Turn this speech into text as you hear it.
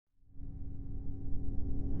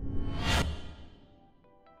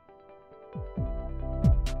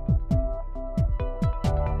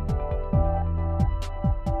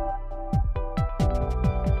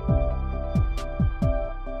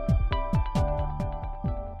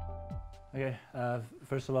Okay,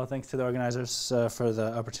 first of all, thanks to the organizers for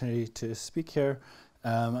the opportunity to speak here.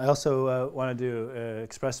 I also wanted to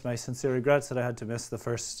express my sincere regrets that I had to miss the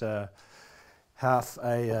first half.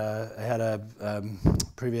 I had a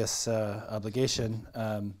previous obligation,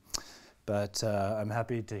 but I'm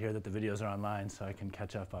happy to hear that the videos are online so I can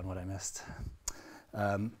catch up on what I missed.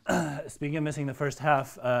 Speaking of missing the first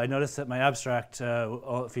half, I noticed that my abstract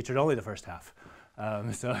featured only the first half,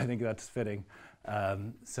 so I think that's fitting. What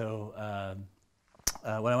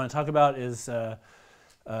I want to talk about is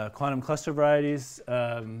quantum cluster varieties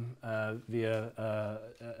as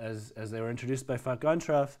they were introduced by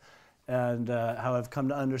Gontreff, and how I've come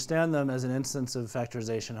to understand them as an instance of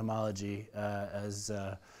factorization homology as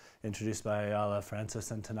introduced by Ayala, Francis,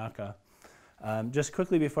 and Tanaka. Just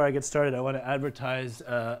quickly before I get started, I want to advertise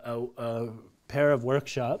a pair of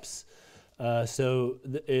workshops.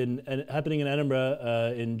 Happening in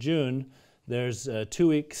Edinburgh in June, there's 2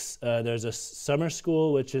 weeks. There's a summer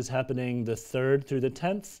school, which is happening the 3rd through the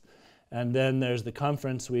 10th. And then there's the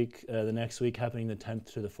conference week, the next week, happening the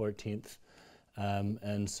 10th to the 14th.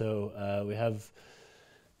 We have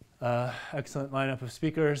excellent lineup of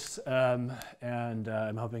speakers, and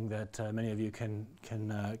I'm hoping that many of you can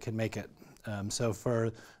make it. So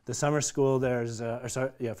for the summer school, there's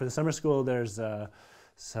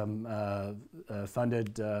some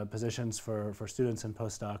funded positions for students and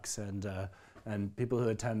postdocs, and people who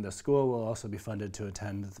attend the school will also be funded to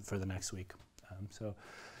attend for the next week.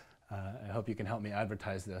 I hope you can help me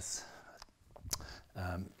advertise this.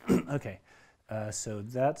 Okay, so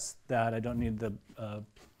that's that. I don't need the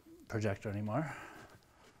projector anymore.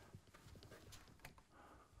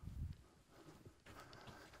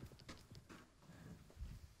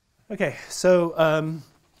 Okay, so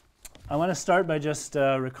I want to start by just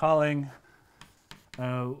recalling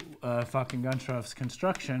Gontreeff's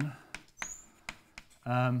construction.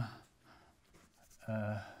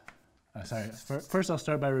 First I'll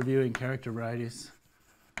start by reviewing character varieties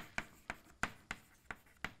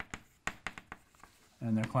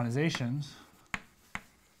and their quantizations.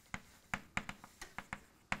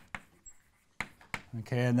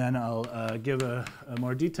 Okay, and then I'll give a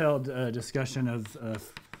more detailed discussion of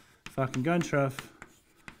Gontreff.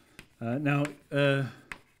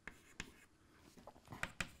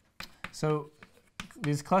 So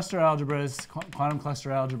these cluster algebras, quantum cluster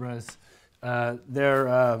algebras,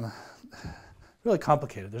 they're really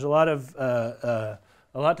complicated. There's a lot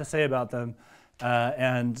to say about them,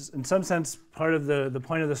 and in some sense, part of the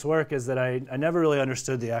point of this work is that I never really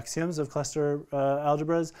understood the axioms of cluster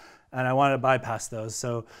algebras, and I wanted to bypass those.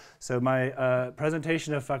 So my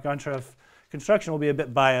presentation of Gontreff construction will be a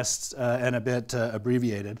bit biased and a bit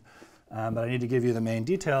abbreviated. But I need to give you the main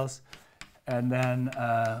details, and then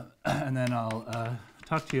I'll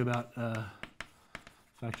talk to you about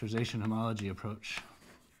factorization homology approach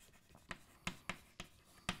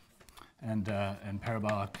and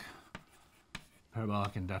parabolic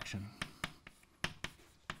induction.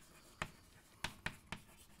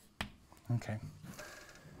 Okay.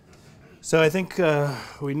 So I think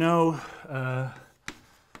we know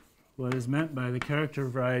what is meant by the character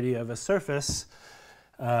variety of a surface.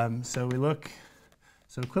 So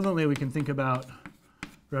equivalently we can think about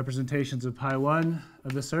representations of pi1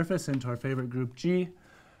 of the surface into our favorite group G.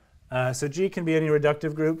 So G can be any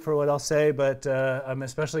reductive group for what I'll say, but I'm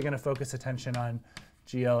especially going to focus attention on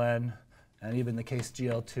GLN, and even the case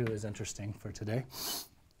GL2 is interesting for today.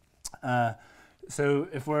 So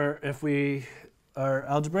if we are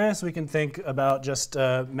algebraists, we can think about just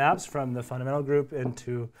maps from the fundamental group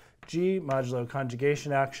into G modulo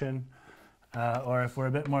conjugation action. Or if we're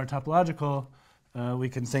a bit more topological, we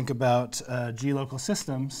can think about G local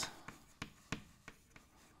systems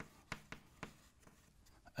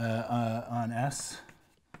on S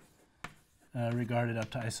regarded up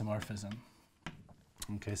to isomorphism.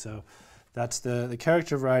 Okay, so that's the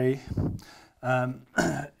character variety.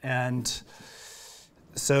 And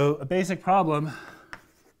so a basic problem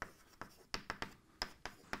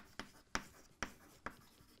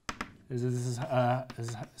is this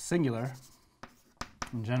is singular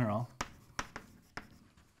in general.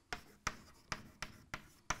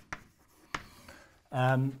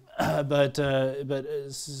 So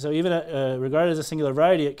even regarded as a singular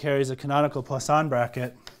variety, it carries a canonical Poisson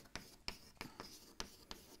bracket.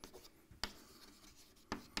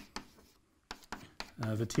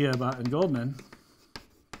 Vatia, Bott, and Goldman,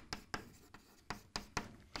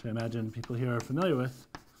 which I imagine people here are familiar with.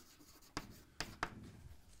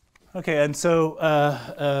 Okay, and so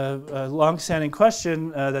a long-standing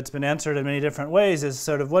question that's been answered in many different ways is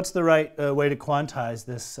sort of what's the right way to quantize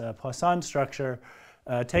this Poisson structure,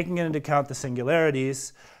 taking into account the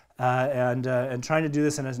singularities and trying to do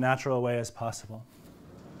this in as natural a way as possible.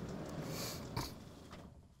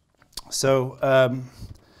 So,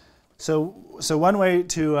 so one way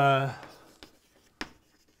to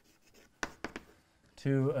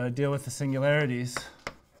deal with the singularities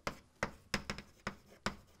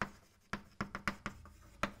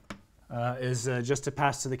is just to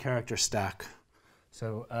pass to the character stack.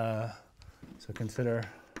 So, so consider,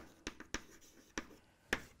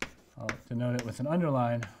 I'll denote it with an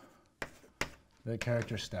underline, the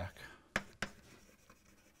character stack.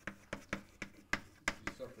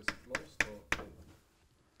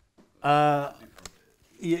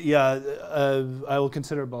 Yeah, I will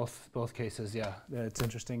consider both cases. Yeah, it's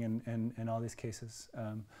interesting in all these cases.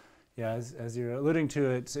 Yeah, as you're alluding to,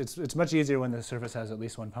 it's much easier when the surface has at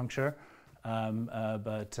least one puncture,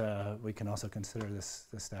 but we can also consider this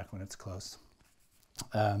stack when it's closed.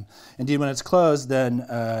 Indeed, when it's closed, then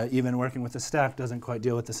even working with the stack doesn't quite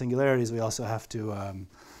deal with the singularities. We also have to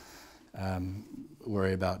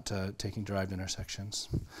worry about taking derived intersections.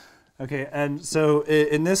 Okay, and so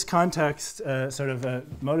in this context, sort of a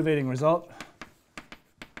motivating result,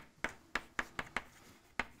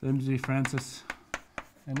 Limsey, Francis,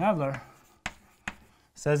 and Nadler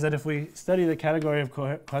says that if we study the category of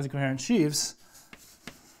quasi-coherent sheaves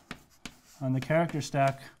on the character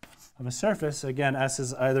stack of a surface, again, S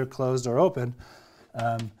is either closed or open,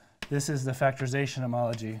 this is the factorization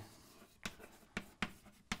homology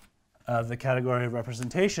of the category of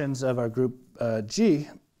representations of our group G.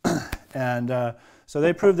 And so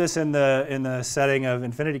they proved this in the setting of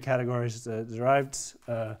infinity categories, the derived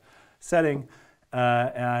setting,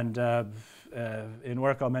 and in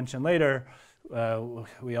work I'll mention later,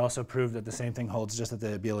 we also proved that the same thing holds just at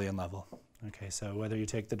the abelian level. Okay, so whether you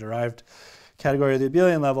take the derived category or the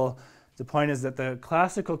abelian level, the point is that the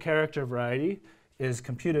classical character variety is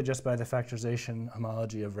computed just by the factorization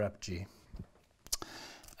homology of rep G.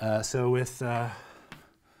 So with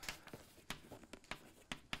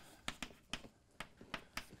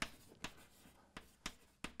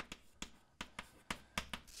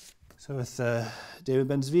David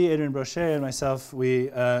Ben-Zvi, Adrian Brochet, and myself, we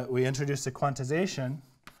introduced a quantization,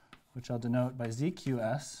 which I'll denote by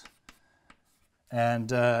ZQS. And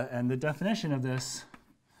the definition of this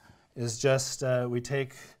is just we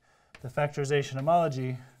take the factorization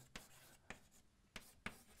homology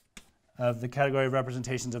of the category of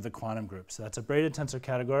representations of the quantum group. So that's a braided tensor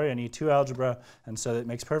category, an E2 algebra, and so it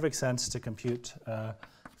makes perfect sense to compute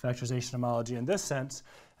factorization homology in this sense.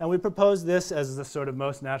 And we propose this as the sort of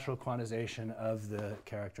most natural quantization of the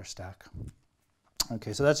character stack.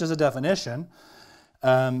 Okay, so that's just a definition.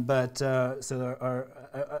 So there are,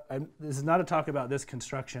 this is not a talk about this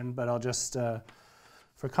construction, but I'll just,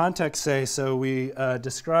 for context, say, so we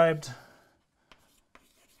described,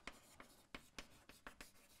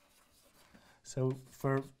 so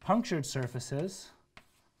for punctured surfaces,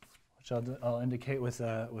 which I'll indicate with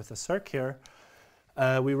a circ here,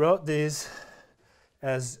 we wrote these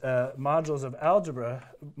as modules of algebra,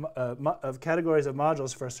 of categories of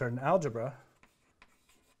modules for a certain algebra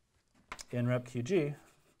in rep QG.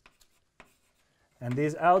 And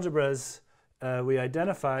these algebras we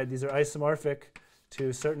identified, these are isomorphic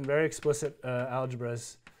to certain very explicit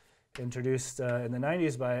algebras introduced in the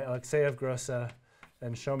 90s by Alexeyev, Grossa,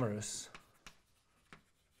 and Shomerus.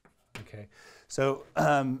 Okay. So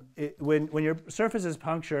when your surface is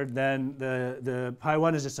punctured, then the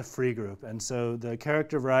pi1 is just a free group. And so the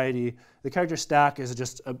character variety, the character stack is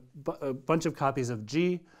just a bunch of copies of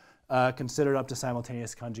G considered up to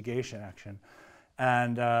simultaneous conjugation action.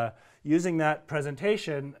 And using that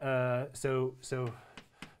presentation, so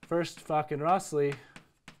first Fock and Rossley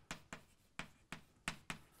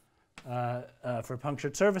for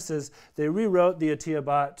punctured surfaces, they rewrote the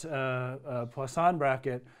Atiyah-Bott Poisson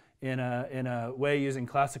bracket in a way using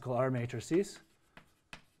classical R matrices.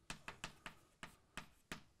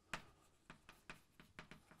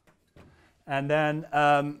 And then,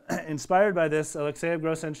 inspired by this, Alexeyev,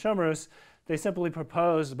 Grossa, and Shomerus, they simply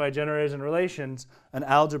proposed by generators and relations an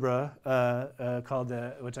algebra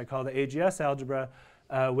which I call the IHES algebra,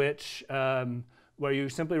 where you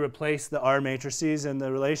simply replace the R matrices and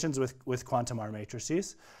the relations with quantum R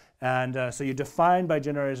matrices. And so you define by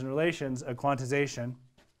generators and relations a quantization.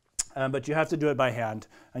 But you have to do it by hand,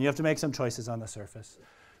 and you have to make some choices on the surface.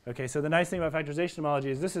 Okay, so the nice thing about factorization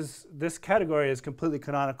homology is this category is completely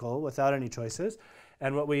canonical without any choices.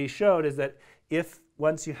 And what we showed is that if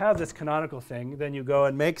once you have this canonical thing, then you go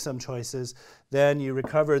and make some choices, then you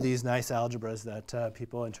recover these nice algebras that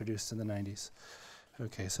people introduced in the 90s.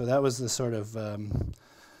 Okay, so that was the sort of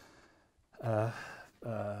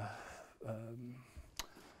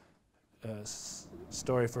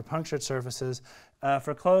story for punctured surfaces.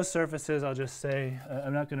 For closed surfaces, I'll just say,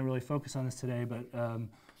 I'm not going to really focus on this today, but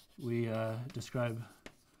we describe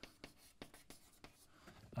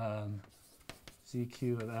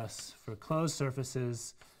ZQ of S for closed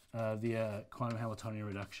surfaces via quantum Hamiltonian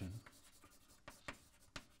reduction.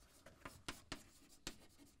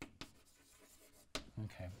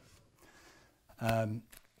 Okay.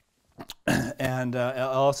 And I'll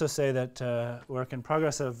also say that work in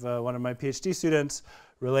progress of one of my PhD students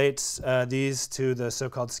relates these to the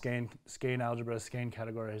so-called skein algebras, skein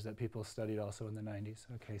categories that people studied also in the 90s.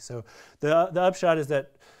 Okay, so the upshot is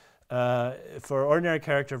that for ordinary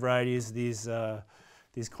character varieties, these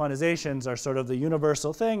quantizations are sort of the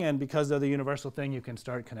universal thing, and because they're the universal thing, you can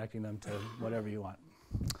start connecting them to whatever you want.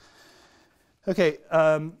 Okay,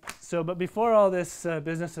 but before all this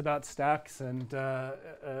business about stacks and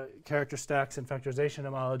character stacks and factorization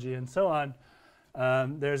homology and so on,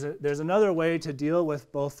 there's another way to deal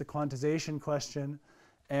with both the quantization question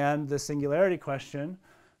and the singularity question,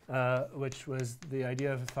 which was the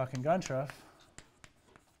idea of Fock and Gontroff.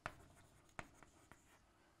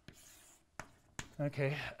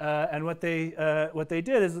 Okay, and what they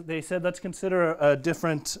did is they said, let's consider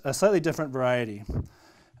a slightly different variety.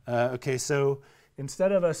 Okay, so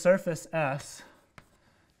instead of a surface S,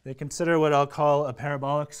 they consider what I'll call a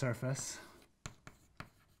parabolic surface.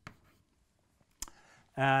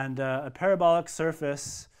 And a parabolic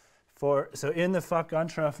surface so in the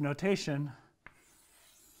Fock-Gontroff notation,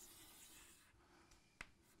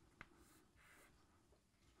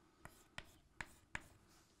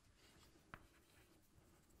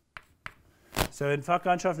 so in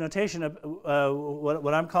Fock-Gontroff notation,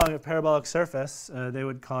 what I'm calling a parabolic surface, they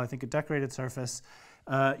would call, I think, a decorated surface.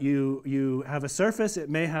 You have a surface. It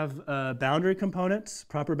may have boundary components,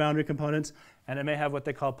 proper boundary components, and it may have what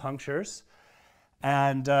they call punctures.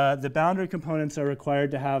 And the boundary components are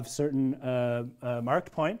required to have certain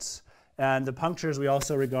marked points. And the punctures we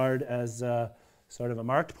also regard as sort of a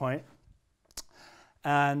marked point.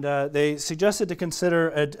 And they suggested to consider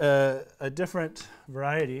a different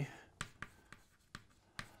variety.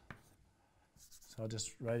 I'll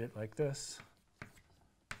just write it like this.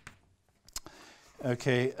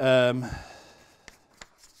 Okay. Sorry.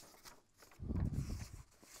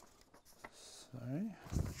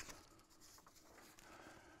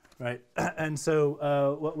 Right. And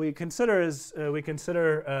so what we consider is we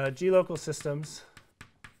consider G-local systems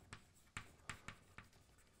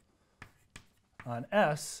on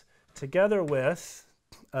S together with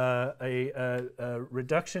a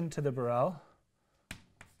reduction to the Borel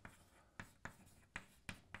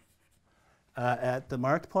at the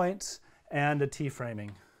marked points and a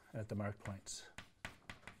T-framing at the marked points.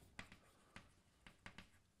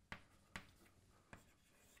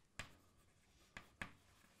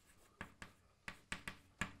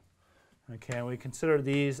 Okay, and we consider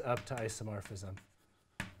these up to isomorphism.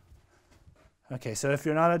 Okay, so if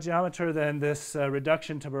you're not a geometer, then this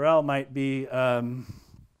reduction to Borel might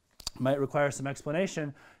require some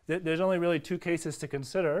explanation. There's only really two cases to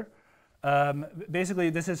consider.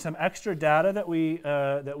 Basically, this is some extra data that we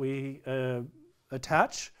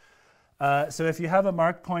attach. So if you have a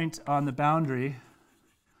mark point on the boundary,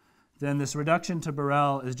 then this reduction to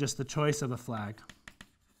Borel is just the choice of a flag.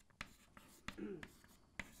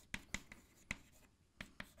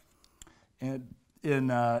 And in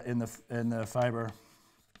the fiber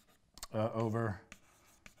over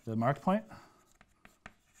the marked point.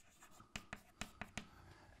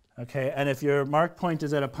 Okay, and if your mark point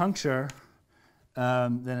is at a puncture,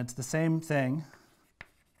 then it's the same thing.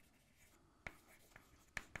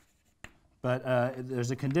 But there's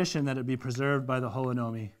a condition that it be preserved by the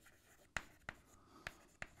holonomy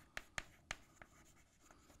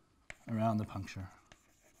around the puncture.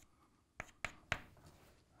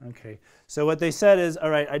 Okay, so what they said is, all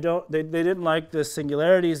right, they didn't like the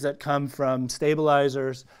singularities that come from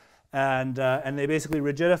stabilizers, and they basically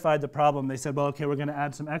rigidified the problem. They said, well, okay, we're going to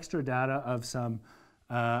add some extra data of some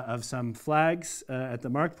flags at the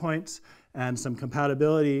mark points and some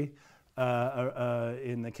compatibility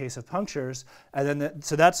in the case of punctures, and then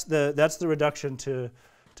so that's the reduction to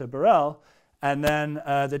Borel, and then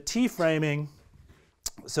the T framing.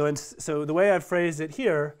 So the way I've phrased it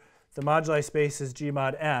here, the moduli space is G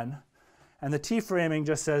mod n, and the T framing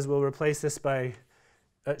just says we'll replace this by,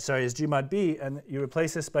 is G mod b, and you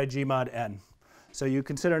replace this by G mod n. So you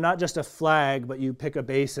consider not just a flag, but you pick a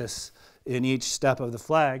basis in each step of the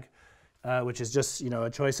flag, which is just a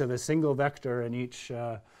choice of a single vector in each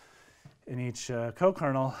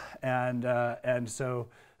co-kernel, and so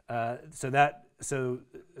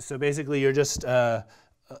basically you're just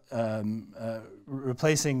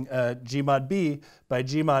replacing G mod B by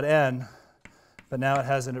G mod N, but now it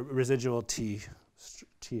has a residual T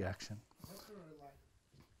action.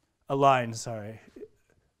 A line, sorry.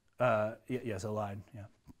 Yes, a line, yeah.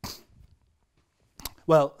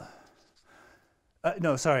 Well,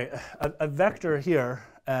 no, sorry, a vector here,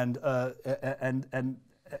 and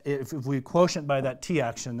if we quotient by that T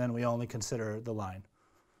action, then we only consider the line.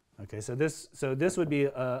 Okay, so this would be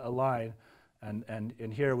a line, and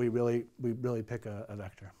in here we really pick a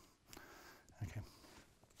vector. Okay.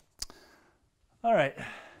 All right,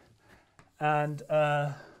 and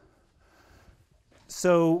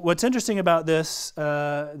so what's interesting about this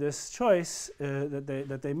this choice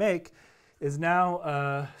that they make is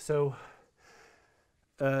now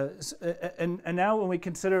and now when we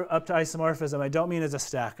consider up to isomorphism, I don't mean as a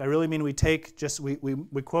stack. I really mean we take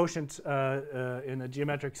we quotient in a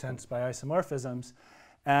geometric sense by isomorphisms,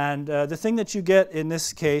 and the thing that you get in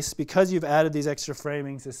this case, because you've added these extra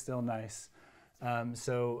framings, is still nice.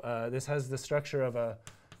 This has the structure of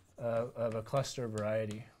a cluster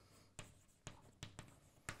variety.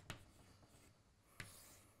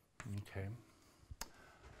 Okay.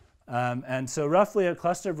 And so roughly a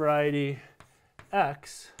cluster variety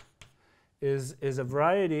X is a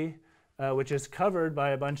variety which is covered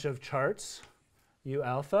by a bunch of charts, U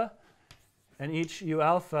alpha, and each U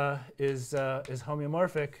alpha is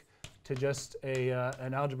homeomorphic to just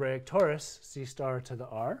an algebraic torus, C star to the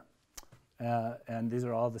R. And these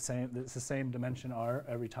are all the same, it's the same dimension R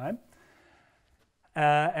every time.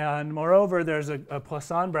 And moreover, there's a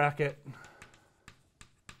Poisson bracket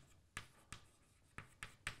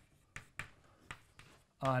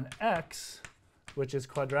on X, which is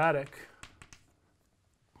quadratic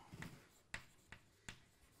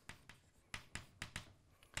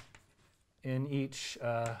in each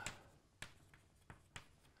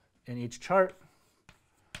chart.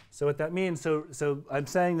 So what that means, so I'm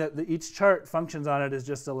saying that each chart functions on it is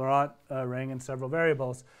just a Laurent ring and several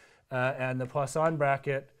variables, and the Poisson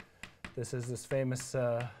bracket, this is this famous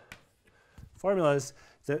formulas.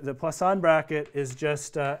 The Poisson bracket is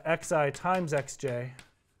just xi times xj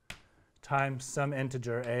times some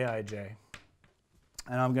integer aij.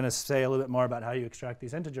 And I'm going to say a little bit more about how you extract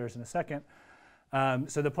these integers in a second.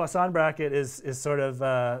 So the Poisson bracket is sort of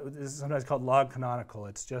is sometimes called log canonical.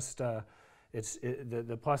 It's just the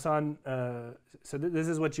Poisson. So this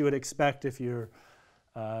is what you would expect if you're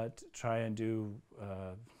try and do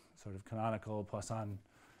sort of canonical Poisson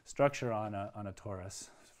structure on a torus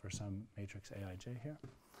for some matrix aij here.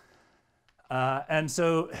 And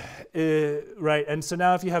so right, and so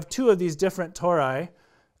now if you have two of these different tori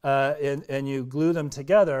and you glue them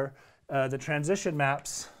together, the transition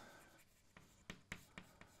maps,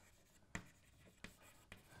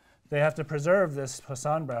 they have to preserve this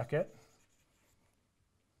Poisson bracket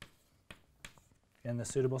in the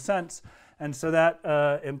suitable sense. And so that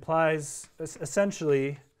implies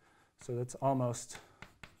essentially, so that's almost,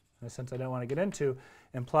 in a sense I don't want to get into,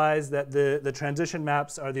 implies that the transition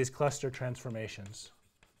maps are these cluster transformations.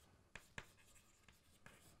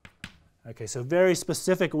 Okay, so very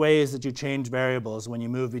specific ways that you change variables when you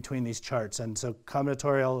move between these charts. And so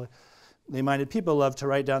combinatorially minded people love to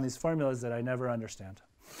write down these formulas that I never understand.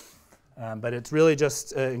 But it's really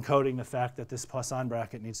just encoding the fact that this Poisson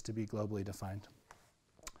bracket needs to be globally defined.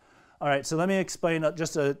 All right, so let me explain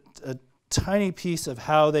just a tiny piece of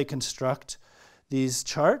how they construct these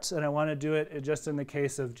charts, and I want to do it just in the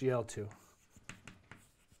case of GL2.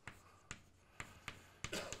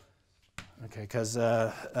 Okay, because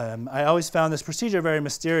I always found this procedure very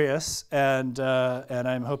mysterious, and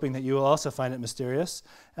I'm hoping that you will also find it mysterious.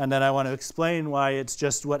 And then I want to explain why it's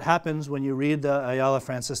just what happens when you read the Ayala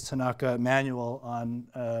Francis Tanaka manual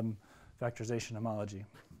on factorization homology.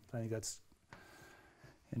 I think that's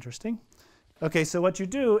interesting. Okay, so what you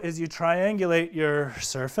do is you triangulate your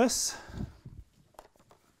surface.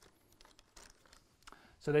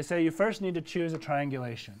 So they say you first need to choose a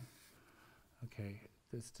triangulation. Okay,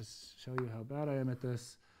 this to show you how bad I am at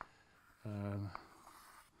this.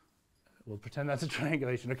 We'll pretend that's a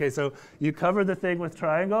triangulation. Okay, so you cover the thing with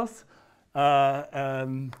triangles,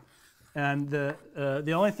 and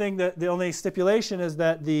the only stipulation is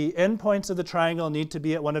that the endpoints of the triangle need to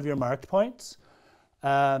be at one of your marked points,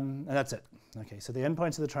 and that's it. Okay, so the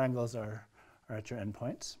endpoints of the triangles are at your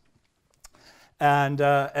endpoints.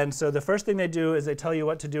 And so the first thing they do is they tell you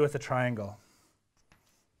what to do with the triangle.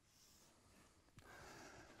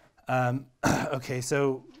 Okay,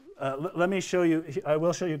 so let me show you. I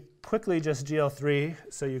will show you quickly just GL3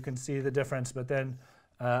 so you can see the difference, but then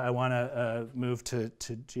I want to move to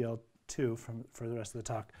GL2 2 for the rest of the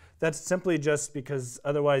talk. That's simply just because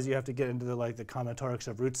otherwise you have to get into the combinatorics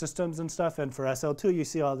of root systems and stuff. And for SL2, you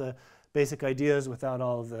see all the basic ideas without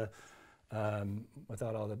all the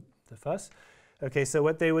fuss. Okay, so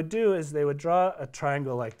what they would do is they would draw a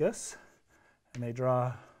triangle like this, and they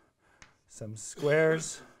draw some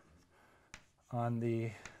squares on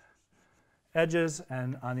the edges,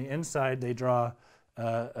 and on the inside they draw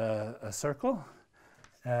a circle.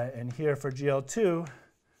 And here for GL2,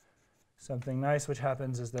 something nice which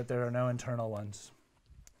happens is that there are no internal ones.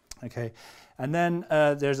 Okay, and then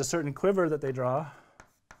there's a certain quiver that they draw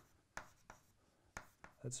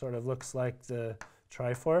that sort of looks like the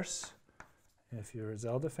Triforce, if you're a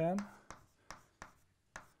Zelda fan.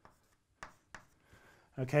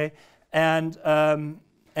 Okay, and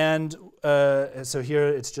so here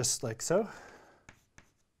it's just like so.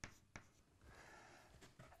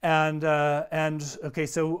 And okay,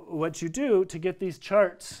 so what you do to get these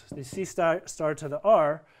charts, the C star to the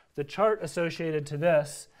R, the chart associated to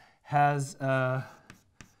this has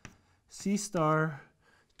C star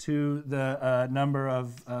to the number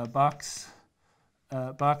of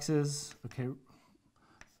boxes, okay,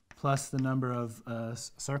 plus the number of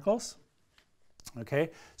circles. Okay,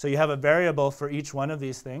 so you have a variable for each one of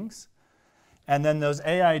these things, and then those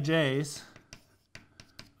AIJs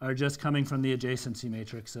are just coming from the adjacency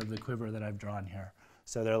matrix of the quiver that I've drawn here.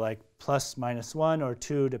 So they're like plus minus 1 or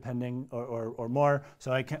 2 depending, or more.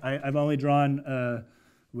 So I've only drawn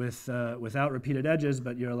without repeated edges,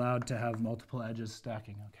 but you're allowed to have multiple edges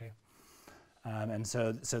stacking, okay? And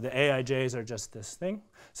so the AIJs are just this thing.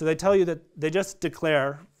 So they tell you that they just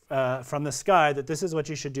declare from the sky that this is what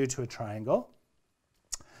you should do to a triangle.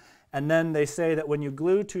 And then they say that when you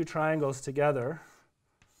glue two triangles together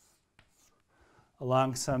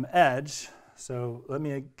along some edge, so let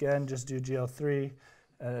me again just do GL3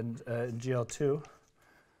 and GL2.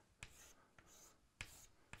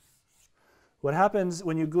 What happens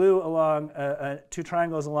when you glue along two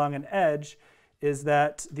triangles along an edge is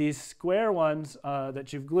that these square ones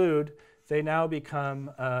that you've glued, they now become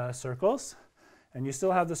circles. And you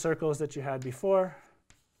still have the circles that you had before.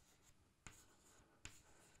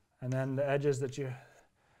 And then the edges that you,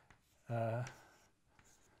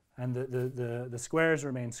 and the squares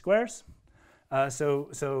remain squares.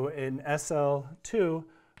 So in SL2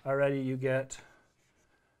 already you get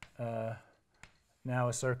now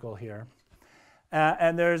a circle here.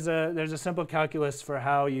 And there's a simple calculus for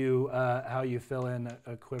how you fill in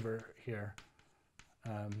a quiver here,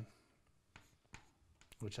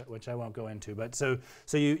 which I won't go into. But so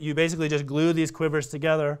you basically just glue these quivers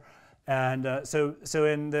together, and so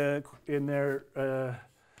in their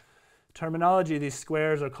terminology, these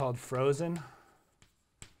squares are called frozen,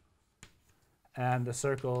 and the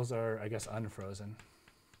circles are, I guess, unfrozen.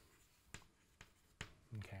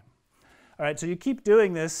 Okay. All right, so you keep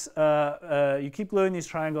doing this, you keep gluing these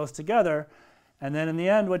triangles together, and then in the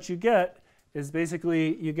end what you get is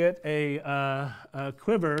basically you get a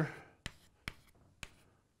quiver,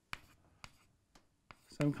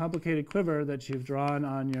 some complicated quiver that you've drawn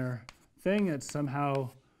on your thing that's somehow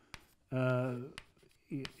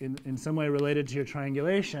in some way related to your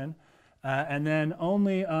triangulation, and then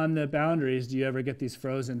only on the boundaries do you ever get these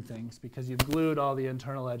frozen things because you've glued all the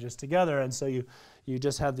internal edges together, and so you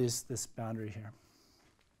just have this boundary here.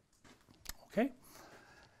 Okay.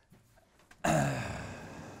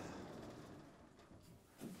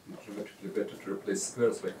 Geometrically better to replace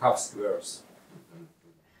squares by half squares.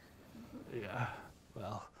 Yeah.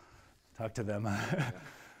 Well, talk to them.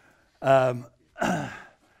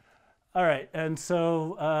 All right, and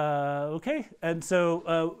so okay, and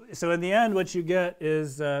so so in the end, what you get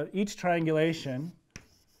is each triangulation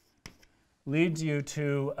leads you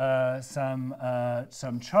to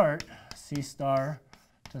some chart, C star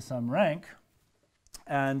to some rank,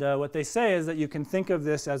 and what they say is that you can think of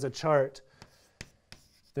this as a chart.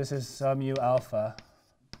 This is some U alpha.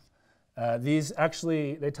 These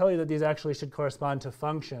actually, they tell you that these actually should correspond to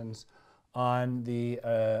functions on the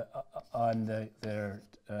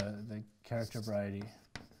character variety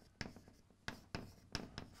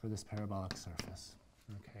for this parabolic surface.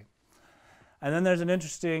 Okay. And then there's an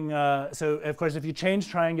interesting, so of course if you change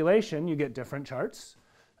triangulation, you get different charts.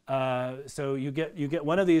 So you get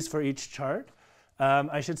one of these for each chart.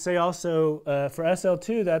 I should say also for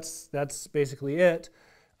SL2, that's basically it.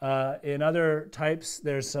 In other types,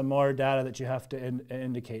 there's some more data that you have to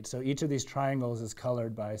indicate. So each of these triangles is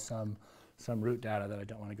colored by some root data that I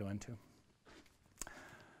don't want to go into.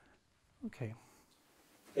 Okay.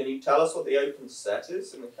 Can you tell us what the open set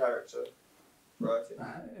is in the character?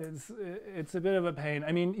 It's a bit of a pain.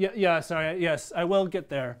 I mean, sorry. Yes, I will get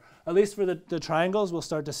there. At least for the triangles, we'll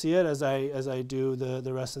start to see it as I do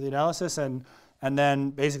the rest of the analysis, and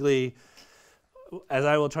then basically, as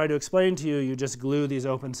I will try to explain to you, you just glue these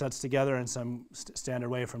open sets together in some standard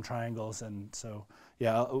way from triangles, and so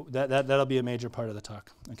yeah, that'll be a major part of the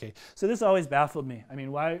talk. Okay, so this always baffled me. I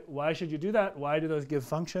mean, why should you do that? Why do those give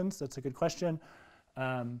functions? That's a good question.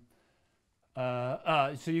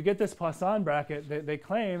 So you get this Poisson bracket. They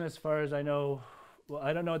claim, as far as I know, well,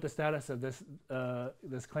 I don't know what the status of this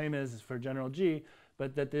this claim is for general G,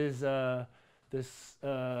 but that this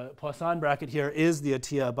Poisson bracket here is the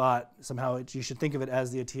Atiyah-Abbat. Somehow you should think of it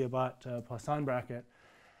as the Atiyah-Abbat Poisson bracket.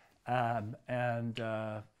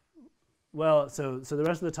 Well, so the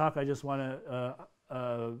rest of the talk, I just want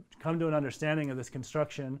to come to an understanding of this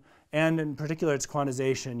construction, and in particular its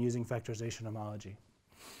quantization using factorization homology.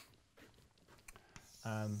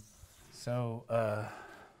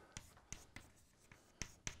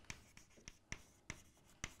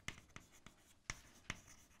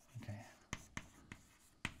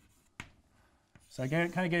 So I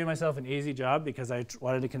kind of gave myself an easy job because I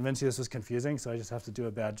wanted to convince you this was confusing, so I just have to do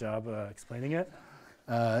a bad job explaining it.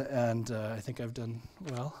 And I think I've done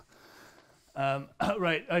well.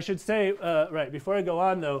 Right, I should say, right, before I go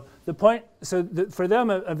on though, the point, so for them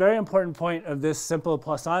a very important point of this simple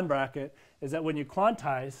Poisson bracket is that when you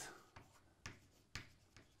quantize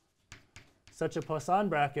such a Poisson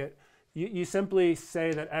bracket, you simply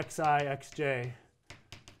say that xi, xj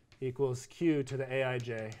equals q to the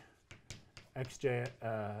aij, xj,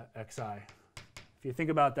 xi. If you think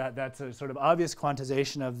about that, that's a sort of obvious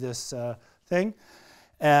quantization of this thing.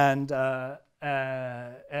 And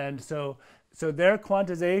so their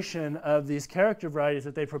quantization of these character varieties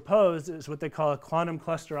that they proposed is what they call a quantum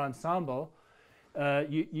cluster ensemble.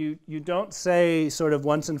 You don't say sort of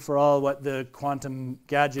once and for all what the quantum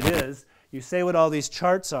gadget is. You say what all these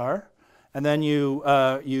charts are, and then you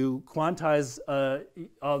quantize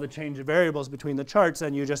all the change of variables between the charts,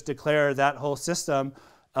 and you just declare that whole system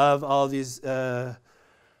of all these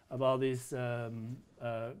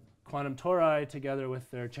quantum tori together with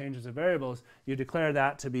their changes of variables. You declare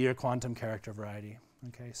that to be your quantum character variety.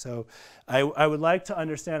 Okay, so I would like to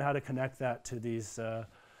understand how to connect that to these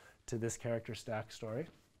to this character stack story,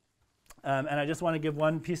 and I just want to give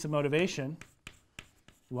one piece of motivation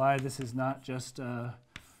why this is not just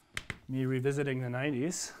me revisiting the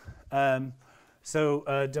 90s. So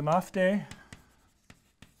Demofte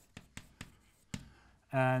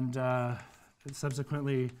and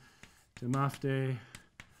subsequently Demofte,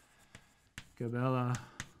 Gabella,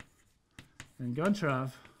 and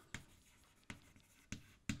Goncharov,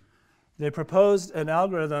 they proposed an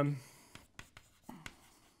algorithm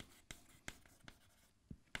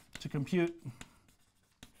to compute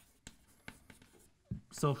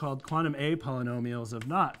so-called quantum A polynomials of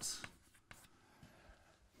knots.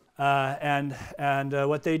 And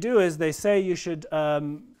what they do is they say you should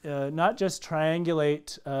not just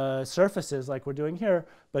triangulate surfaces like we're doing here,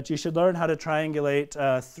 but you should learn how to triangulate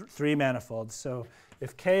three manifolds. So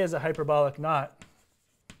if K is a hyperbolic knot,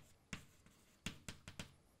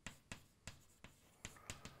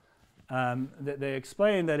 they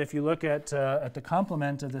explain that if you look at the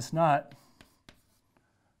complement of this knot,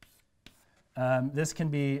 this can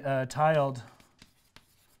be tiled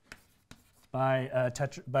by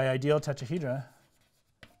ideal tetrahedra.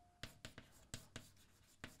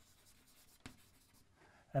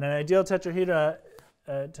 And an ideal tetrahedron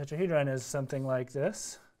is something like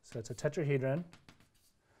this. So it's a tetrahedron.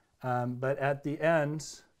 But at the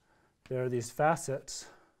ends, there are these facets.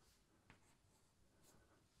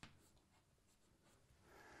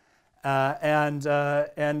 And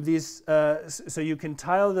these, so you can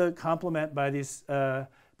tile the complement by these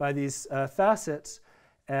facets,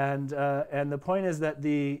 and the point is that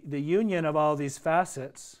the union of all these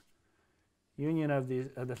facets,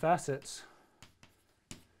 the facets,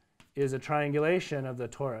 is a triangulation of the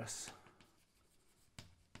torus.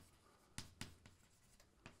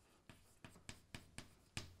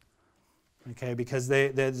 Okay, because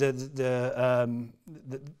the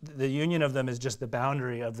union of them is just the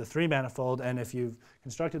boundary of the three manifold, and if you've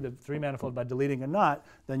constructed the three manifold by deleting a knot,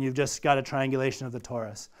 then you've just got a triangulation of the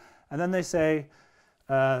torus. And then they say,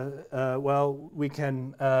 well, we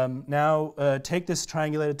can now take this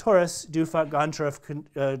triangulated torus, do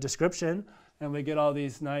Goncharov description, and we get all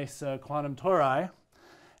these nice quantum tori.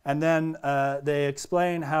 And then they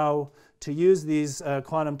explain how to use these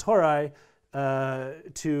quantum tori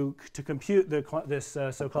to compute this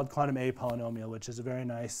so-called quantum A polynomial, which is a very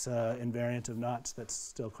nice invariant of knots that's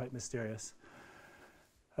still quite mysterious.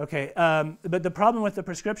 Okay, but the problem with the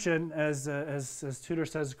prescription, as Tudor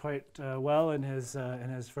says quite well in his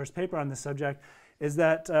first paper on this subject, is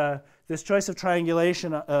that this choice of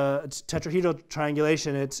triangulation, tetrahedral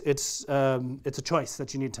triangulation, it's a choice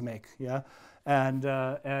that you need to make, yeah,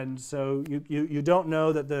 and so you don't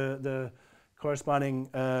know that the corresponding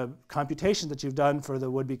computation that you've done for the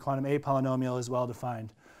would-be quantum A polynomial is well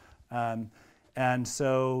defined. And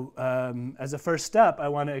so as a first step, I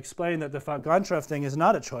want to explain that the Fock-Gontreff thing is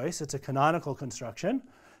not a choice. It's a canonical construction.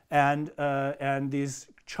 And these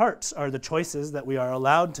charts are the choices that we are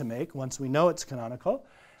allowed to make once we know it's canonical.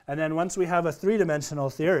 And then once we have a three-dimensional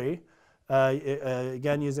theory,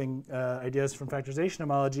 again using ideas from factorization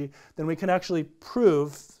homology, then we can actually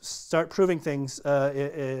start proving things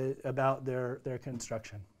about their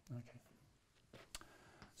construction.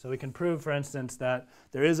 So we can prove, for instance, that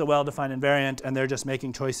there is a well-defined invariant and they're just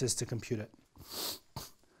making choices to compute it.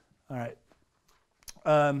 All right.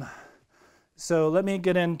 So let me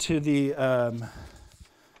get into the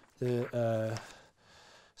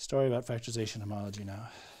story about factorization homology now.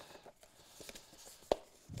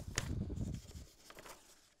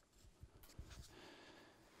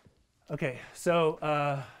 Okay, so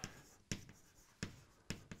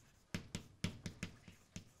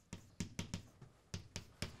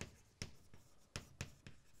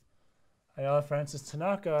Ayala Francis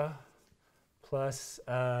Tanaka plus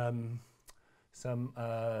some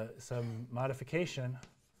modification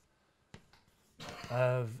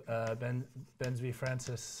of Bensby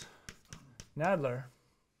Francis Nadler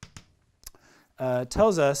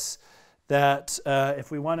tells us that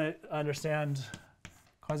if we want to understand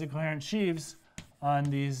quasi-coherent sheaves on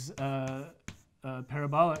these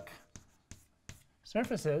parabolic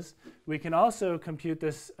surfaces, we can also compute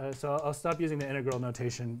this. So I'll stop using the integral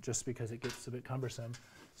notation just because it gets a bit cumbersome.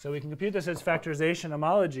 So we can compute this as factorization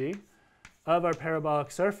homology of our parabolic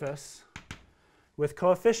surface with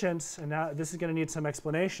coefficients. And now this is going to need some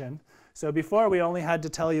explanation. So before we only had to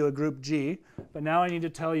tell you a group G, but now I need to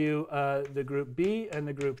tell you the group B and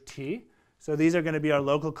the group T. So these are going to be our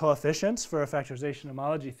local coefficients for a factorization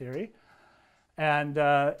homology theory.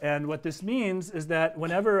 And what this means is that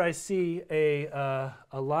whenever I see a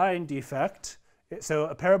line defect, so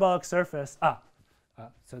a parabolic surface,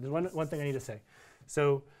 so there's one thing I need to say.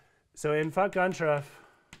 So in Fock-Gontreff,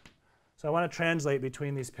 so I want to translate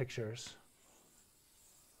between these pictures.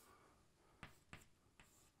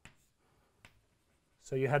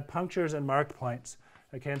 So you had punctures and mark points.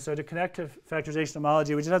 Okay, and so to connect to factorization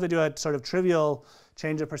homology, we just have to do a sort of trivial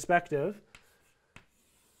change of perspective.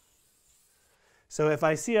 So if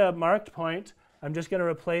I see a marked point, I'm just going to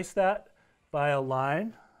replace that by a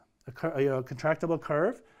line, a contractible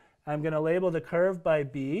curve. I'm going to label the curve by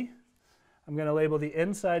B. I'm going to label the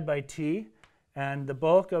inside by T. And the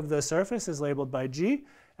bulk of the surface is labeled by G.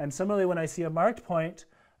 And similarly, when I see a marked point,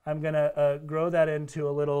 I'm going to grow that into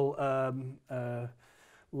a little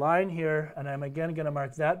line here. And I'm again going to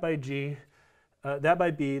mark that by G, that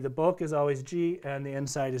by B. The bulk is always G, and the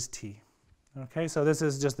inside is T. Okay, so this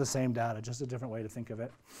is just the same data, just a different way to think of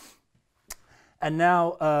it. And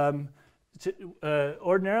now,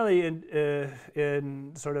 ordinarily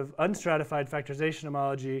in sort of unstratified factorization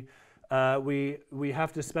homology, we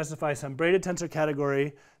have to specify some braided tensor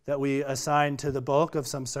category that we assign to the bulk of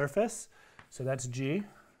some surface. So that's G.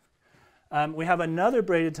 We have another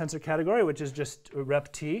braided tensor category, which is just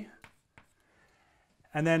rep T.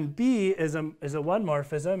 And then B is a one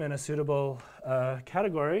morphism in a suitable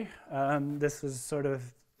category. This is sort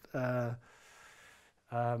of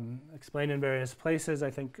explained in various places. I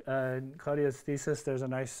think in Claudia's thesis, there's a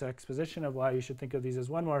nice exposition of why you should think of these as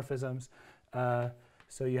one morphisms.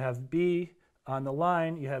 So you have B on the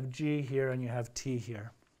line, you have G here, and you have T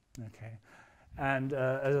here. Okay. And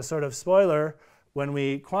as a sort of spoiler, when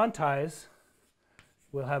we quantize,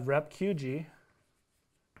 we'll have rep QG.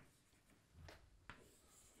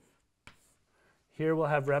 Here we'll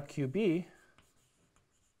have rep QB,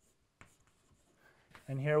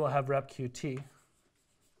 and here we'll have rep QT.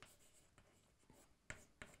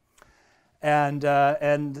 And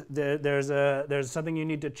there's something you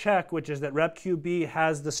need to check, which is that rep QB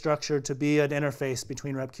has the structure to be an interface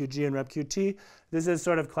between rep QG and rep QT. This is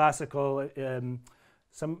sort of classical.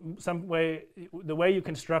 Some way, the way you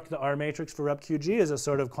construct the R matrix for rep QG is a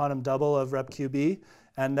sort of quantum double of rep QB.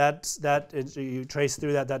 And you trace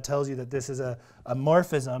through that, that tells you that this is a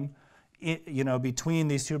morphism between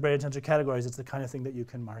these two braided tensor categories. It's the kind of thing that you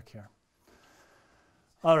can mark here.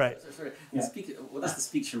 All right. Sorry. Yeah. What does this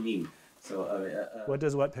picture mean? So, what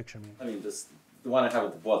does what picture mean? I mean, just the one I have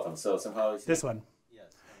at the bottom. So somehow it's this one. Yes.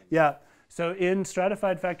 Yeah. So in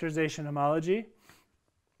stratified factorization homology,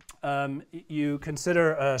 you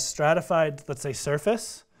consider a stratified, let's say,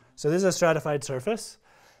 surface. So this is a stratified surface.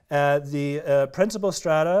 The principal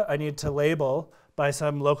strata I need to label by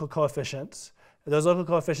some local coefficients. Those local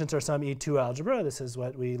coefficients are some E2 algebra. This is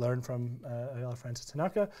what we learned from Ayala Francis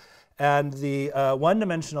Tanaka. And the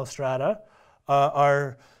one-dimensional strata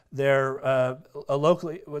are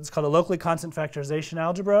what's called a locally constant factorization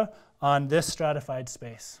algebra on this stratified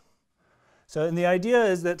space. So and the idea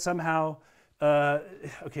is that somehow,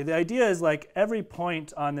 the idea is like every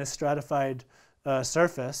point on this stratified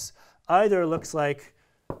surface either looks like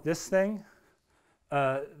this thing,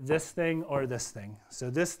 or this thing. So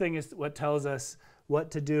this thing is what tells us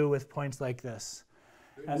what to do with points like this.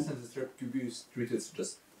 In the sense that RepQB is treated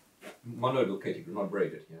just monoidal category, not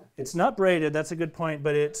braided, yeah? It's not braided, that's a good point,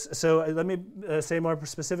 but it's, so let me say more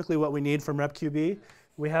specifically what we need from RepQB.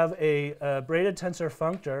 We have a braided tensor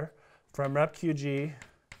functor from RepQG,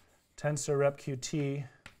 tensor RepQT,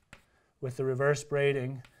 with the reverse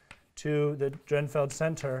braiding to the Drenfeld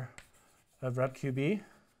center of RepQB.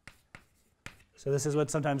 So this is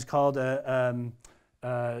what's sometimes called a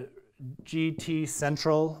GT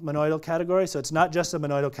central monoidal category. So it's not just a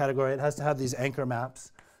monoidal category. It has to have these anchor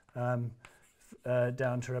maps down to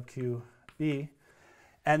RepQB.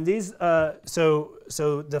 And these, so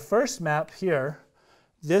the first map here,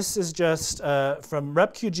 this is just from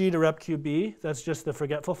RepQG to RepQB, that's just the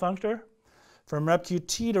forgetful functor. From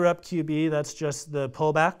RepQT to RepQB, that's just the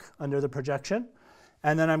pullback under the projection.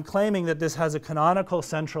 And then I'm claiming that this has a canonical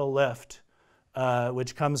central lift,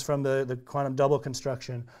 which comes from the quantum double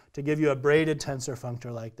construction to give you a braided tensor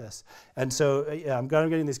functor like this. And so yeah, I'm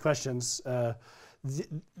getting these questions.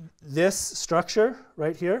 This structure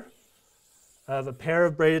right here of a pair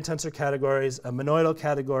of braided tensor categories, a monoidal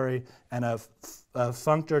category, and a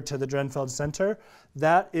functor to the Drenfeld center,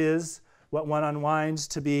 that is what one unwinds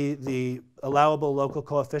to be the allowable local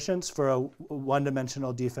coefficients for a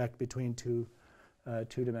one-dimensional defect between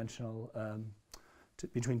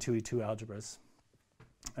between two E2 algebras.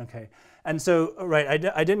 Okay, and so right,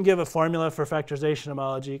 I didn't give a formula for factorization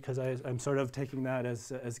homology because I'm sort of taking that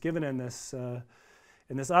as given in this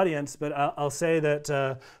audience, but I'll say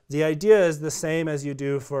that the idea is the same as you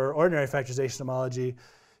do for ordinary factorization homology.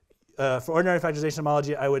 For ordinary factorization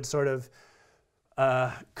homology, I would sort of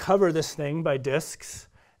cover this thing by disks,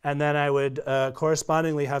 and then I would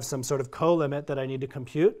correspondingly have some sort of co-limit that I need to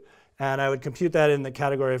compute, and I would compute that in the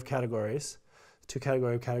category of categories,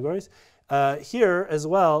 two-category of categories. Here as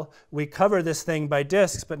well, we cover this thing by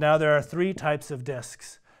disks, but now there are 3 types of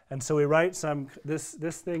disks. And so we write some, this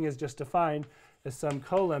thing is just defined as some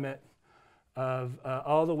co-limit of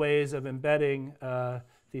all the ways of embedding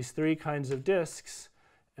these 3 kinds of disks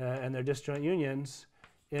and their disjoint unions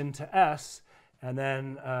into S. And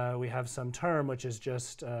then we have some term which is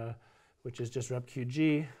just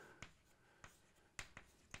RepQG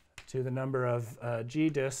to the number of G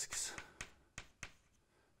disks,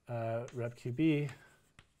 RepQB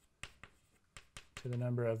to the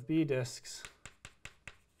number of B disks,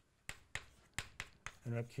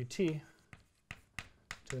 and RepQT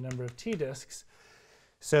to the number of T disks.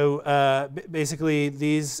 So basically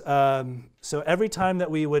these, so every time that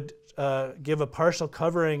we would give a partial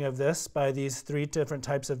covering of this by these 3 different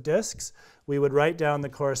types of disks, we would write down the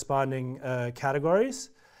corresponding categories.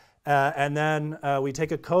 And then we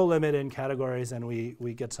take a co-limit in categories and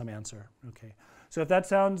we get some answer. Okay. So if that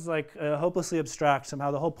sounds like hopelessly abstract,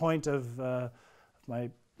 somehow the whole point of my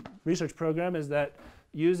research program is that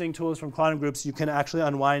using tools from quantum groups, you can actually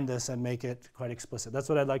unwind this and make it quite explicit. That's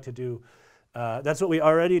what I'd like to do. That's what we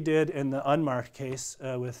already did in the unmarked case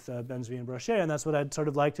with Bensby and Brochet, and that's what I'd sort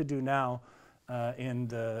of like to do now in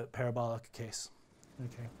the parabolic case.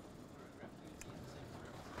 Okay.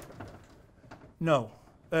 No,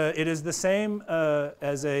 it is the same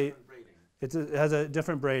as a. It has a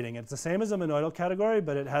different braiding. It's the same as a monoidal category,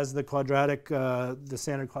 but it has the quadratic, the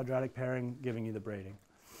standard quadratic pairing giving you the braiding.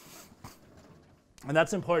 And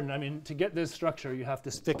that's important. I mean, to get this structure, you have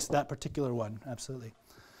to fix that particular one. Absolutely.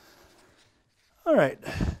 All right.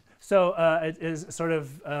 So it is sort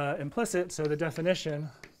of implicit. So the definition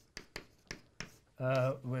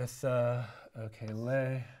with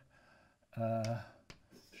Ley,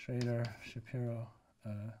 Schrader, Shapiro,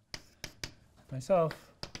 myself.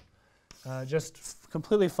 Just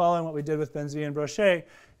completely following what we did with Bensby and Brochet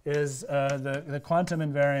is the quantum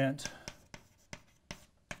invariant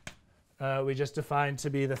we just defined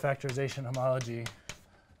to be the factorization homology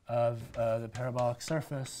of the parabolic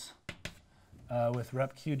surface with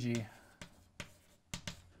RepQG,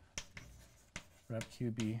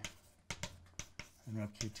 RepQB, and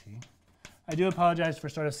RepQT. I do apologize for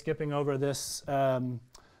sort of skipping over this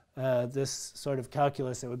this sort of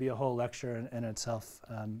calculus, it would be a whole lecture in itself,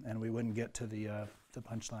 and we wouldn't get to the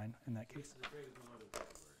punchline in that case.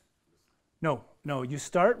 No, you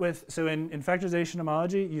start with, so in factorization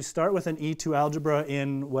homology, you start with an E2 algebra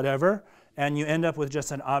in whatever, and you end up with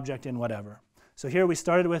just an object in whatever. So here we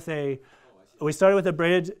started with a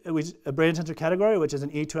braided tensor category, which is an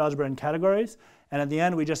E2 algebra in categories, and at the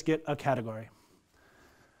end we just get a category.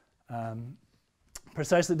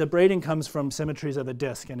 Precisely, the braiding comes from symmetries of a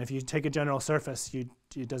disk, and if you take a general surface,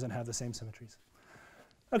 it doesn't have the same symmetries.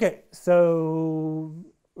 Okay, so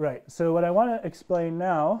what I want to explain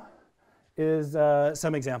now is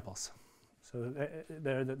some examples. So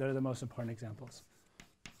they're the most important examples.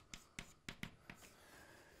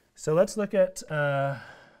 So let's look at,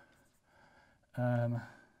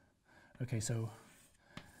 okay, so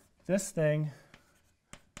this thing,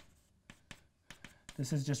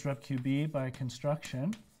 this is just rep QB by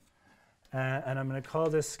construction, and I'm going to call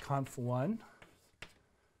this conf1.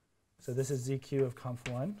 So this is ZQ of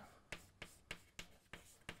conf1.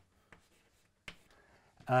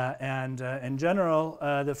 And in general,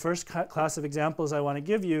 the first class of examples I want to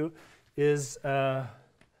give you is where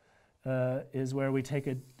we take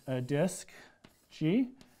a disk G,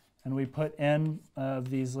 and we put n of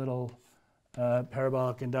these little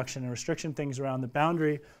parabolic induction and restriction things around the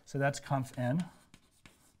boundary. So that's conf n.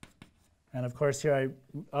 And of course, here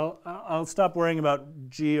I'll stop worrying about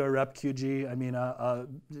G or rep QG. I mean,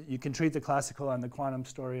 you can treat the classical and the quantum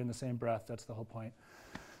story in the same breath. That's the whole point.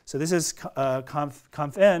 So this is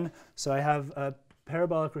conf n. So I have a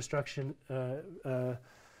parabolic restriction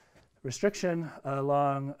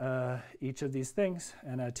along each of these things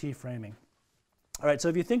and a T framing. All right, so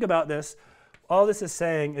if you think about this, all this is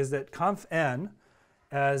saying is that conf n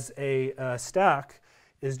as a stack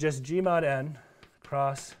is just G mod n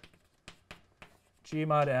cross G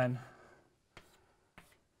mod n.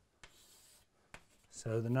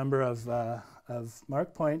 So the number of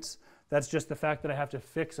mark points, that's just the fact that I have to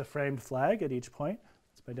fix a framed flag at each point.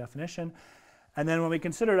 That's by definition. And then when we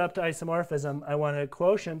consider it up to isomorphism, I want a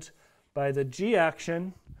quotient by the G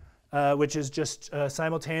action, which is just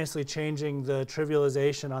simultaneously changing the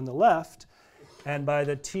trivialization on the left, and by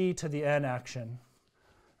the T to the N action,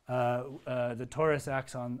 the torus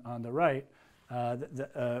acts on the right.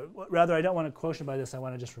 Rather, I don't want a quotient by this, I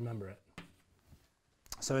want to just remember it.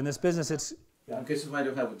 So in this business, it's... Yeah, in case why do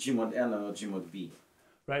you have G mod N or G mod B?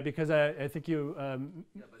 Right, because I think you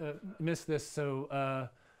missed this, so...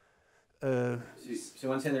 so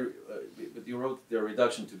one saying but you wrote the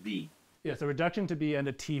reduction to B. Yes, the reduction to B and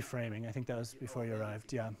a T framing. I think that was before you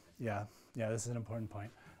arrived. Yeah, this is an important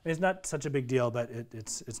point. It's not such a big deal, but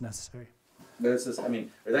it's necessary. But it's just, I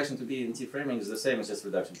mean, reduction to B and T framing is the same as just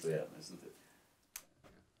reduction to N, isn't it?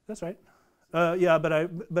 That's right. Yeah, but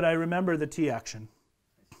I remember the T action.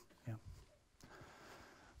 Yeah,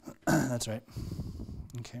 that's right.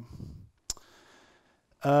 Okay.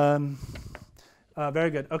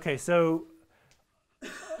 Very good. Okay, so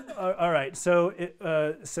all right. So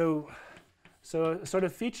so a sort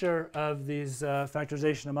of feature of these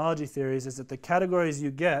factorization homology theories is that the categories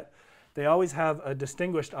you get, they always have a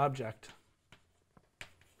distinguished object.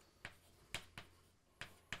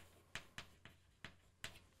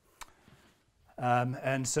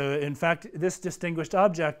 And so, in fact, this distinguished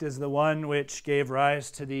object is the one which gave rise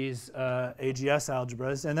to these IHES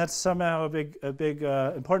algebras, and that's somehow a big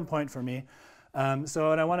important point for me. So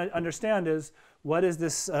what I want to understand is, what does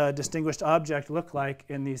this distinguished object look like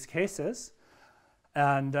in these cases?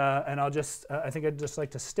 And I'll just, I think I'd just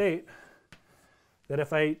like to state that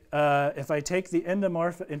if I take the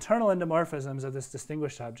internal endomorphisms of this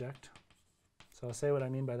distinguished object, so I'll say what I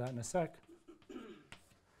mean by that in a sec.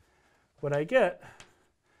 What I get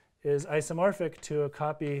is isomorphic to a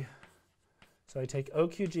copy. So I take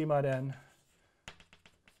OQG mod n,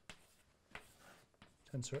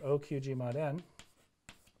 tensor OQG mod n.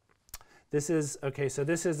 This is, okay, so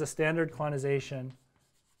this is the standard quantization,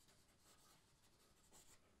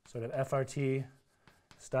 sort of FRT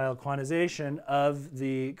style quantization of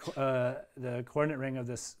the coordinate ring of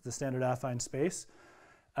the standard affine space.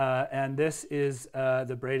 And this is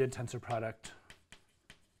the braided tensor product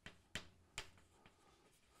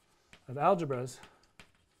of algebras.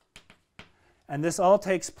 And this all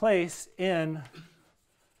takes place in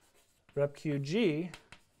rep QG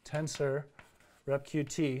tensor rep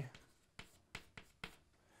QT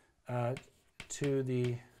to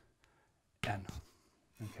the n.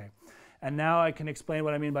 Okay. And now I can explain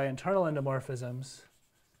what I mean by internal endomorphisms.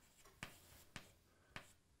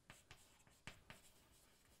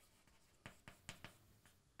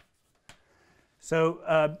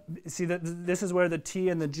 So see that this is where the T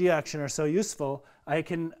and the G action are so useful.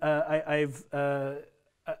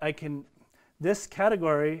 This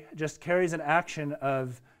category just carries an action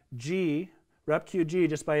of G, rep QG,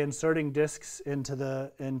 just by inserting disks into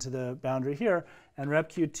the boundary here, and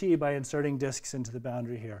rep QT by inserting disks into the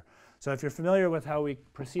boundary here. So if you're familiar with how we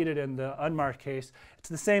proceeded in the unmarked case, it's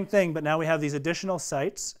the same thing, but now we have these additional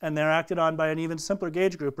sites, and they're acted on by an even simpler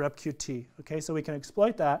gauge group, rep QT. Okay, so we can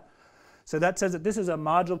exploit that. So that says that this is a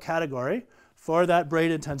module category for that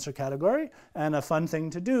braided tensor category, and a fun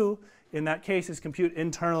thing to do in that case is compute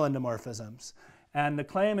internal endomorphisms. And the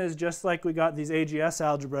claim is just like we got these AGS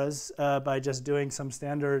algebras by just doing some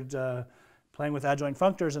standard playing with adjoint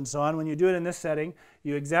functors and so on. When you do it in this setting,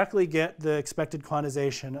 you exactly get the expected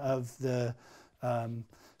quantization of the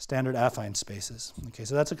standard affine spaces. Okay,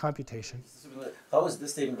 so that's a computation. How is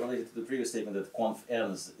this statement related to the previous statement that conf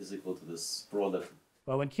n is equal to this product?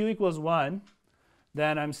 Well, when q equals 1,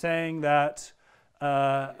 then I'm saying that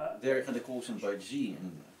there had a quotient by G.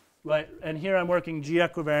 Right, and here I'm working G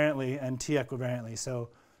equivariantly and T equivariantly. So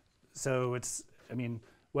it's, I mean,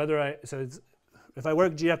 if I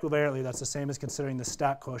work G equivariantly, that's the same as considering the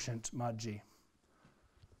stack quotient mod G.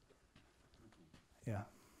 Yeah.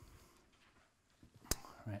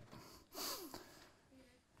 Right.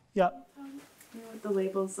 Yeah. You know what the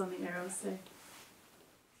labels on the arrows say?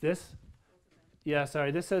 This? Yeah, sorry.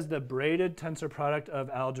 This says the braided tensor product of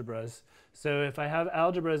algebras. So if I have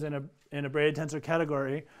algebras in a braided tensor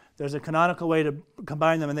category, there's a canonical way to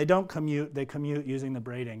combine them, and they don't commute. They commute using the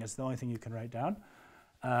braiding. It's the only thing you can write down.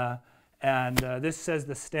 This says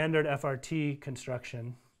the standard FRT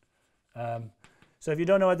construction. So if you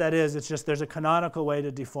don't know what that is, it's just there's a canonical way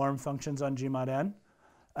to deform functions on G mod n.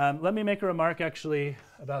 Let me make a remark actually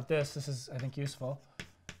about this. This is, I think, useful.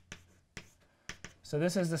 So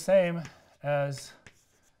this is the same as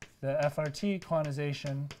the FRT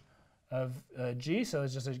quantization of G. So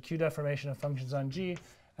it's just a Q deformation of functions on G.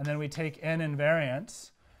 And then we take n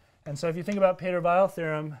invariants. And so if you think about Pater-Weyl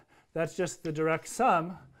theorem, that's just the direct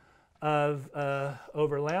sum of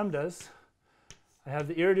over lambdas. I have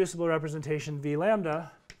the irreducible representation V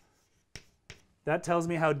lambda. That tells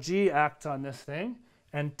me how G acts on this thing.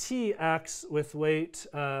 And T acts with weight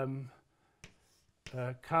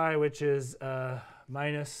chi, which is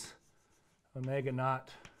minus omega naught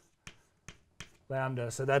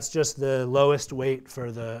lambda. So that's just the lowest weight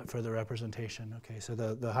for the representation. Okay, so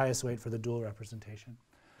the highest weight for the dual representation.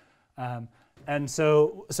 And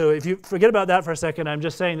so if you forget about that for a second, I'm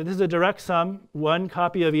just saying that this is a direct sum, one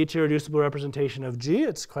copy of each irreducible representation of G.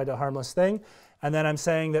 It's quite a harmless thing. And then I'm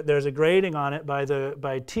saying that there's a grading on it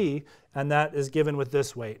by T, and that is given with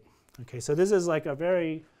this weight. Okay, so this is like a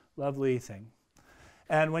very lovely thing.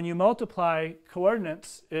 And when you multiply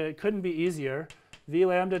coordinates, it couldn't be easier. V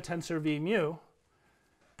lambda tensor V mu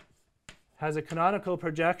has a canonical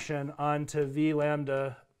projection onto V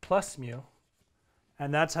lambda plus mu.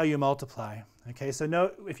 And that's how you multiply. Okay, so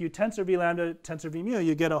note, if you tensor V lambda, tensor V mu,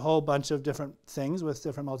 you get a whole bunch of different things with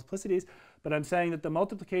different multiplicities. But I'm saying that the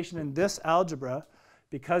multiplication in this algebra,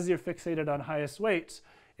 because you're fixated on highest weights,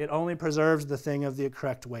 it only preserves the thing of the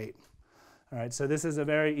correct weight. All right, so this is a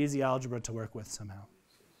very easy algebra to work with somehow.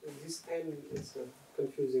 So this n is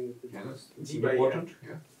confusing. It's important.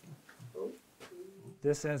 Yeah.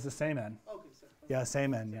 This has the same n. Okay, sir. Yeah,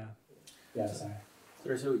 same n, yeah. Yeah, sorry.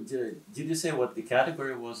 Sorry, so did you say what the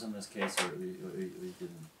category was in this case, or we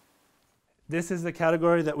didn't? This is the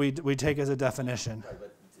category that we take as a definition. Right,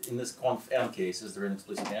 but in this conf n case, is there an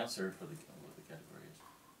explicit answer for what the category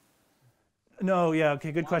is? No, yeah,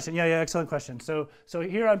 okay, good question. Yeah, excellent question. So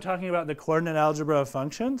here I'm talking about the coordinate algebra of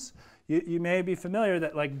functions. You may be familiar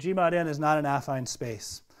that like G mod n is not an affine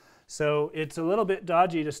space. So it's a little bit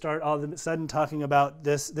dodgy to start all of a sudden talking about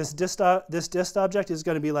this dist object is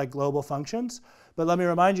going to be like global functions. But let me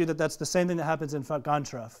remind you that that's the same thing that happens in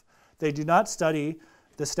Gontreff. They do not study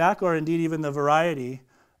the stack or indeed even the variety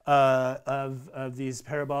of these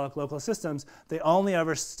parabolic local systems. They only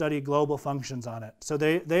ever study global functions on it. So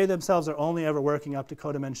they themselves are only ever working up to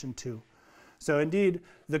codimension 2. So indeed,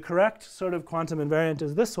 the correct sort of quantum invariant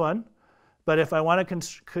is this one. But if I want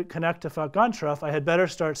to connect to Gontreff, I had better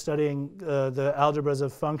start studying the algebras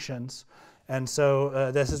of functions. And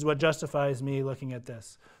so this is what justifies me looking at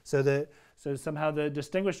this. So somehow the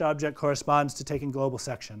distinguished object corresponds to taking global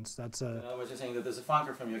sections. That's I was just saying that there's a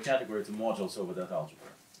functor from your category to modules over that algebra.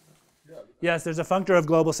 Yes, there's a functor of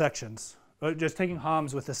global sections. Just taking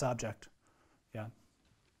Homs with this object. Yeah.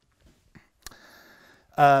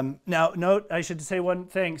 Now, note, I should say one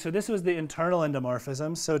thing. So this was the internal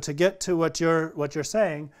endomorphism. So to get to what you're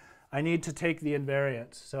saying, I need to take the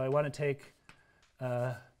invariants. So I want to take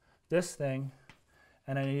this thing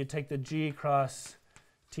and I need to take the G cross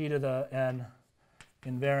T to the N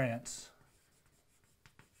invariance.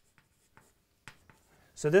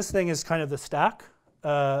 So this thing is kind of the stack,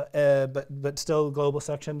 but still global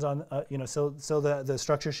sections on, still the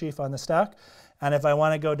structure sheaf on the stack. And if I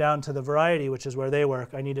want to go down to the variety, which is where they work,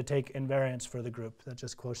 I need to take invariance for the group. That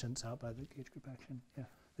just quotients out by the gauge group action. Yeah,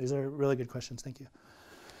 these are really good questions. Thank you.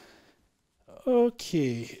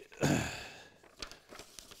 Okay.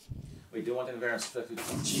 We do want invariance effect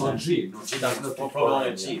with G. On G, G doesn't probably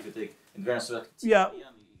only G. If you take invariance effect, Yeah. you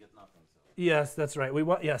get nothing. So. Yes, that's right. We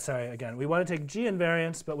want, again, we want to take G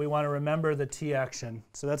invariance, but we want to remember the T action.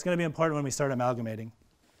 So that's going to be important when we start amalgamating.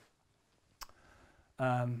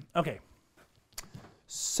 Okay.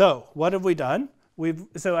 So what have we done?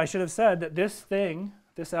 So I should have said that this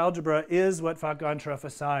algebra, is what Falk-Gontard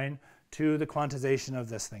assign to the quantization of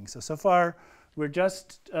this thing. So far, we're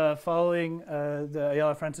just following the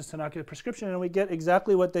Ayala Francis Tanaka prescription, and we get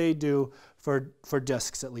exactly what they do for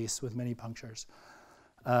disks, at least, with many punctures.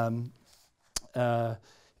 But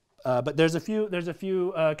there's a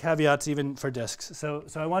few caveats even for disks. So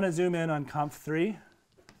I want to zoom in on conf3.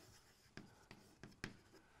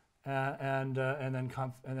 And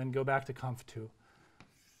then go back to conf2.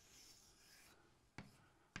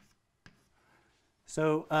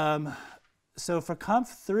 So for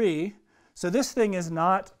conf3, so this thing is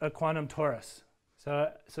not a quantum torus.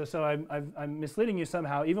 So I'm misleading you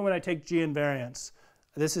somehow. Even when I take G invariance,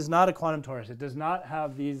 this is not a quantum torus. It does not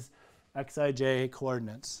have these xij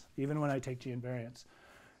coordinates, even when I take G invariance.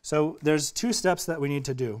 So there's two steps that we need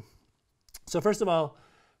to do. So first of all,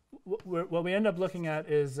 what we end up looking at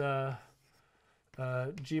is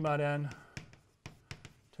G mod n,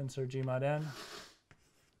 tensor G mod n.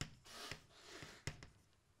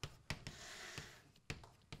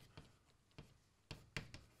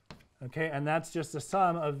 Okay, and that's just the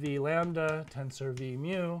sum of V lambda, tensor V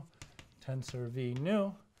mu, tensor V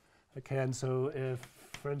nu. Okay, and so if,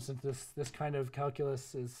 for instance, this kind of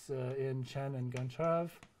calculus is in Chen and Goncharov,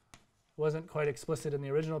 wasn't quite explicit in the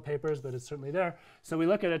original papers, but it's certainly there. So we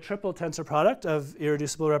look at a triple tensor product of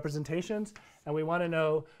irreducible representations, and we want to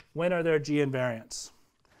know when are there G invariants.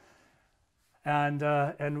 And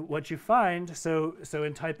what you find, so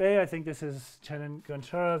in type A, I think this is Chen and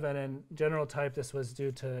Goncharov, and in general type, this was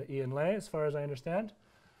due to Ian Lay, as far as I understand.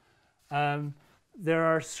 There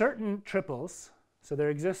are certain triples, so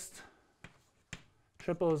there exist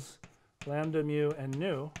triples lambda, mu, and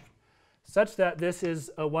nu, such that this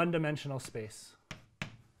is a one-dimensional space.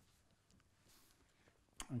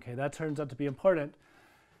 Okay, that turns out to be important.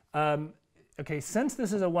 Okay, since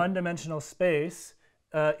this is a one-dimensional space,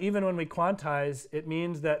 even when we quantize, it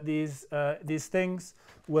means that these things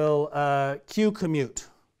will Q commute.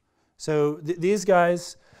 So these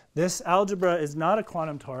guys, this algebra is not a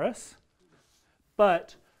quantum torus,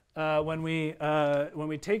 but when we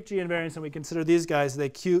take G invariance and we consider these guys, they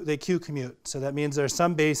Q commute. So that means there's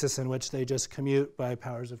some basis in which they just commute by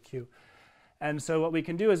powers of Q. And so what we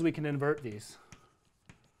can do is we can invert these.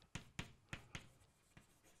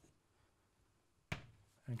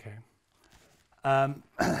 Okay. The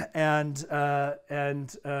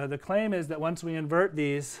claim is that once we invert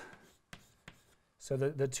these, so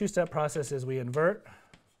the two-step process is we invert,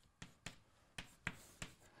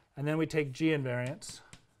 and then we take G invariance.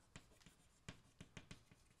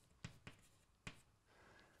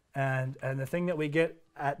 And the thing that we get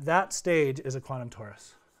at that stage is a quantum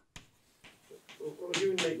torus. What do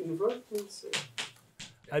you mean, invert means?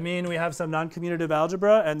 I mean, we have some non-commutative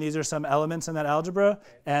algebra, and these are some elements in that algebra,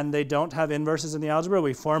 and they don't have inverses in the algebra.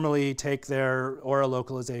 We formally take their Aura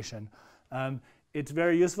localization. It's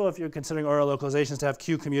very useful if you're considering Aura localizations to have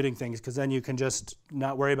Q commuting things, because then you can just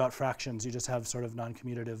not worry about fractions. You just have sort of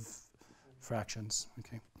non-commutative fractions.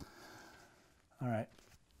 Okay. All right.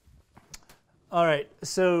 All right.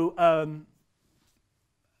 So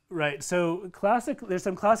there's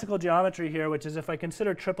some classical geometry here, which is if I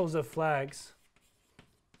consider triples of flags.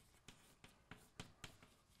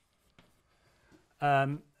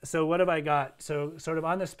 So what have I got? So sort of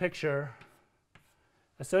on this picture,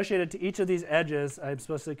 associated to each of these edges, I'm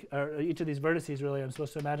supposed to, or each of these vertices really, I'm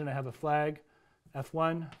supposed to imagine I have a flag,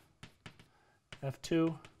 F1,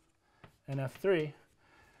 F2, and F3.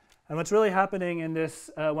 And what's really happening in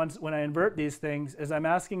this, when I invert these things, is I'm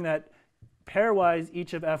asking that pairwise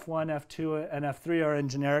each of F1, F2, and F3 are in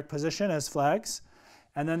generic position as flags.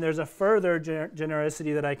 And then there's a further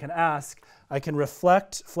genericity that I can ask. I can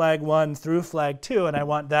reflect flag 1 through flag 2, and I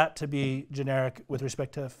want that to be generic with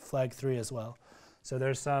respect to flag 3 as well. So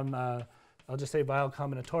there's some, I'll just say Weyl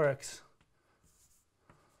combinatorics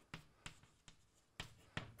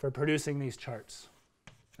for producing these charts.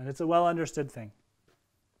 And it's a well understood thing.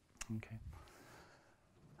 Okay.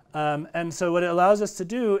 And so what it allows us to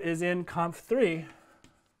do is in conf3,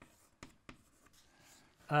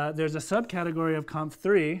 there's a subcategory of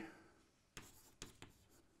conf3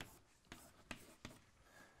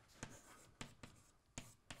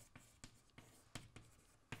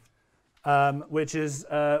 which is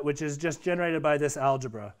just generated by this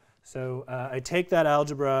algebra. So I take that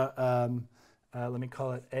algebra, let me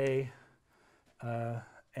call it A,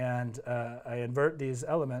 and I invert these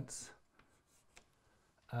elements.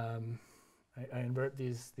 I invert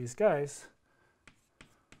these guys,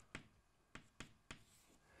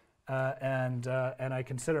 and I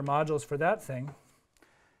consider modules for that thing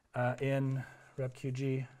in rep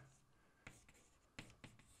QG.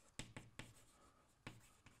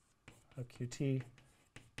 Of Qt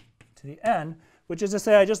to the n, which is to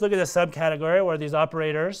say I just look at a subcategory where these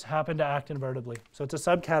operators happen to act invertibly. So it's a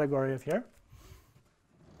subcategory of here.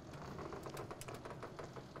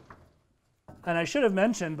 And I should have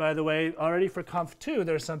mentioned, by the way, already for conf2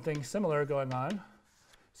 there's something similar going on.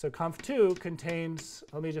 So conf2 contains,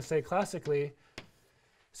 let me just say classically,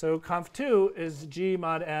 so conf2 is G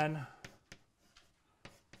mod n,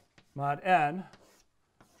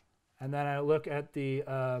 and then I look at the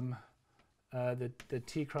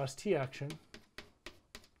T cross T action,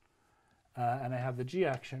 and I have the G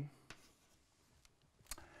action.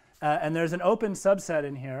 And there's an open subset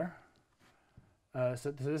in here.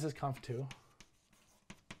 So this is conf2.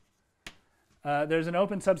 There's an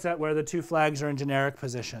open subset where the two flags are in generic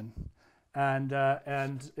position. And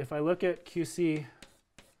if I look at QC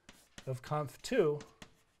of conf2,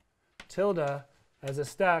 tilde as a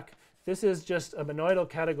stack, this is just a monoidal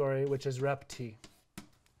category, which is rep T.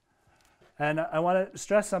 And I want to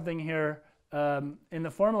stress something here. In the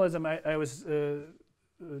formalism, I was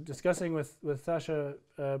discussing with Sasha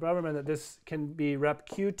Braverman that this can be rep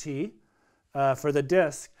QT for the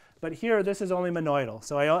disk. But here, this is only monoidal.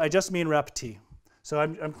 So I just mean rep T. So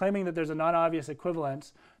I'm claiming that there's a non-obvious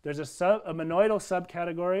equivalence. There's a monoidal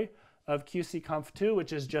subcategory of QC conf2,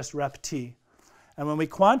 which is just rep T. And when we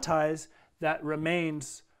quantize, that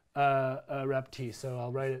remains rep T. So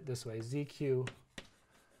I'll write it this way. ZQ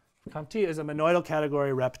conf T is a monoidal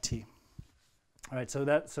category rep T. All right, so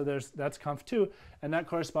that's conf2, and that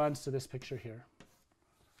corresponds to this picture here.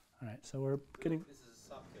 All right, so we're getting. This is a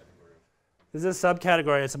subcategory. This is a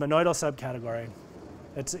subcategory. It's a monoidal subcategory.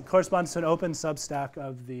 It corresponds to an open substack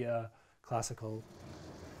of the classical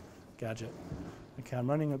gadget. Okay, I'm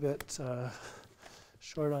running a bit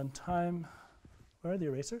short on time. Where are the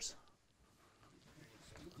erasers?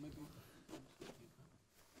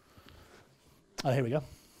 Oh, here we go.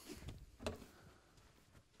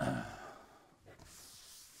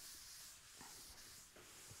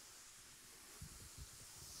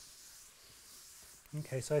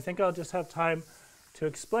 Okay, so I think I'll just have time to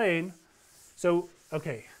explain. So,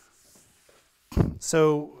 okay.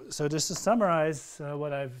 So just to summarize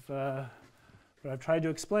what I've tried to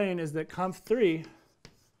explain is that conf3,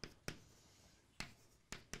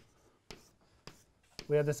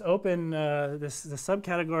 we have this open, this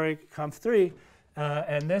subcategory conf3,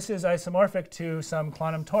 and this is isomorphic to some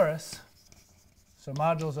quantum torus. So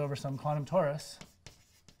modules over some quantum torus.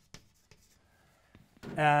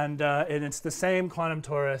 And it's the same quantum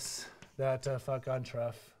torus that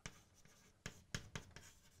Falk-Gontreff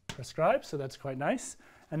prescribes, so that's quite nice.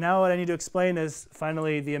 And now what I need to explain is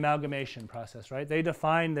finally the amalgamation process, right? They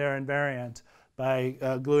define their invariant by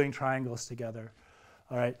gluing triangles together.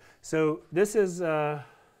 All right, so this is, actually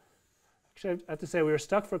I have to say we were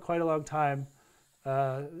stuck for quite a long time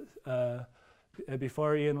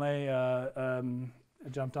before Ian Lay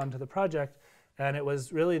jumped onto the project. And it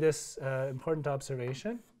was really this important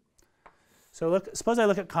observation. So suppose I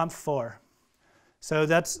look at conf4. So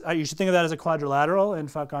you should think of that as a quadrilateral in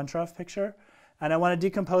Falk-Gontreff picture. And I want to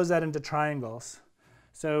decompose that into triangles.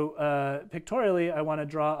 So pictorially, I want to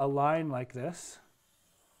draw a line like this.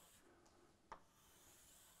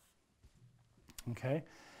 Okay.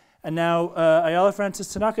 And now Ayala,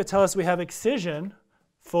 Francis, Tanaka tell us we have excision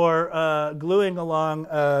for gluing along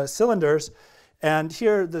cylinders. And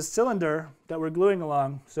here, the cylinder that we're gluing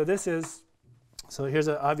along, so here's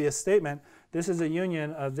an obvious statement. This is a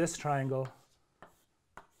union of this triangle,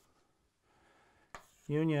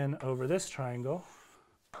 union over this triangle.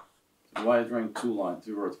 So why are you drawing two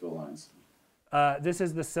vertical lines? This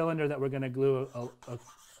is the cylinder that we're going to glue.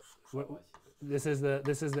 This is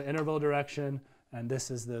the interval direction, and this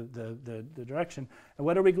is the direction. And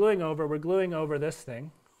what are we gluing over? We're gluing over this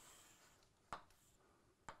thing.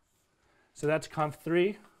 So that's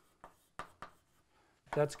conf3,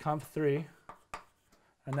 that's conf3,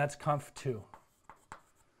 and that's conf2. All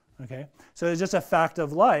Okay, so it's just a fact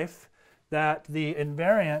of life that the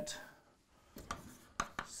invariant,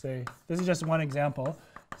 say, this is just one example,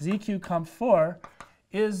 ZQ comp 4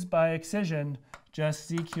 is by excision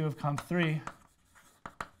just ZQ of comp 3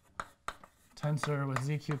 tensor with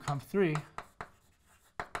ZQ comp 3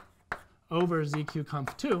 over ZQ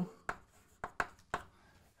comp 2.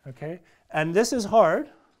 Okay, and this is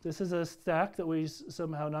hard. This is a stack that we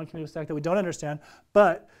somehow, non-commutative stack that we don't understand,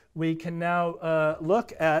 but we can now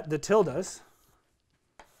look at the tildes.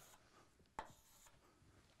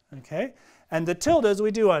 Okay, and the tildes we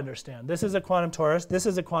do understand. This is a quantum torus, this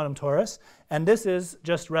is a quantum torus, and this is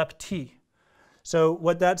just rep t. So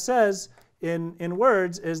what that says in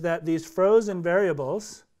words is that these frozen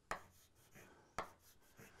variables,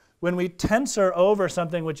 when we tensor over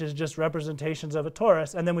something which is just representations of a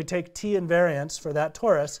torus, and then we take t invariants for that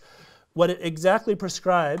torus, what it exactly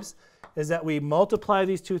prescribes is that we multiply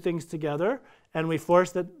these two things together, and we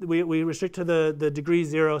force that we restrict to the degree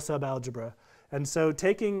 0 subalgebra. And so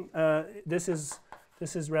taking this is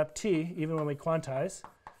rep t even when we quantize,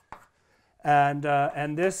 and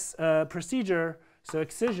this procedure, so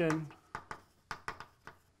excision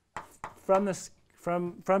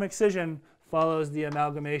from excision follows the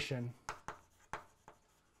amalgamation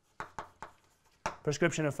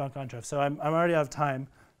prescription of Funk-Ontroff. So I'm already out of time.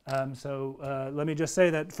 Let me just say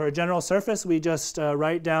that for a general surface, we just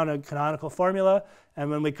write down a canonical formula, and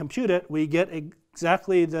when we compute it, we get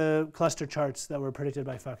exactly the cluster charts that were predicted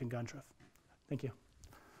by Funk and Gontroff. Thank you.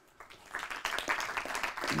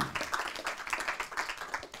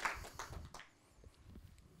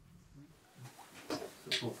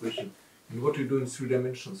 So, question. And what do you do in 3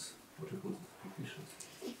 dimensions? What do you call these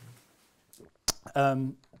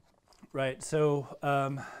equations? Right. So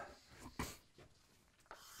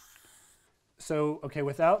okay,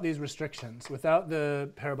 without these restrictions, without the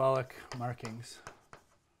parabolic markings,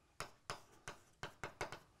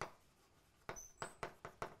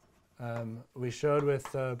 we showed with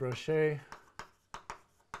Brochet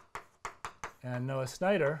and Noah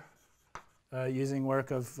Snyder, using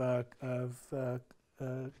work of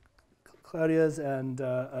Claudia's and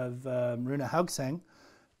of Rune Haugseng,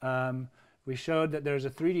 we showed that there's a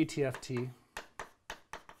 3D TFT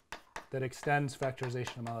that extends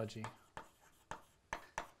factorization homology.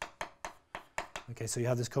 Okay, so you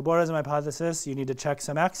have this coborism hypothesis. You need to check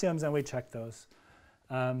some axioms, and we check those.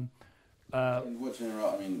 In what general,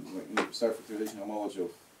 I mean, like, start factorization homology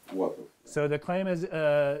of what? So the claim is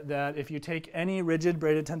that if you take any rigid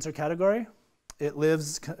braided tensor category, it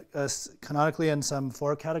lives canonically in some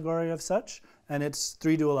 4 category of such, and it's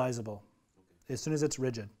 3 dualizable as soon as it's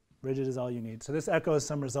rigid. Rigid is all you need. So this echoes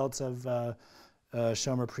some results of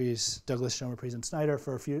Schoenmer-Pries, Douglas, Schoenmer-Pries, and Snyder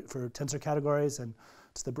for tensor categories, and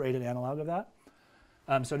it's the braided analog of that.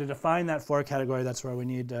 So to define that 4 category, that's where we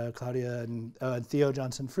need Claudia and Theo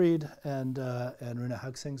Johnson-Fried and Rune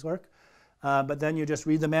Haugseng's work. But then you just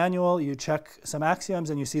read the manual, you check some axioms,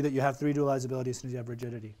 and you see that you have 3 dualizability as soon as you have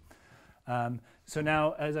rigidity. So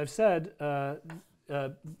now, as I've said,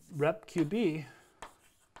 rep QB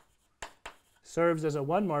serves as a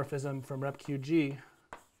 1 morphism from rep QG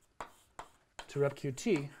to rep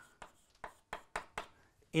QT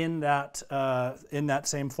in that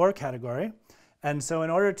same 4 category. And so in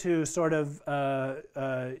order to sort of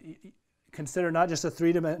consider not just a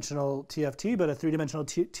 3-dimensional TFT, but a 3-dimensional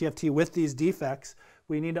TFT with these defects,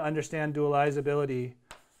 we need to understand dualizability.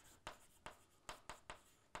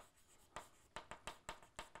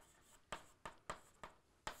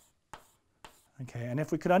 Okay, and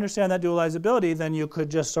if we could understand that dualizability, then you could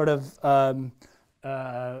just sort of, and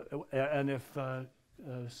if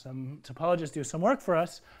some topologists do some work for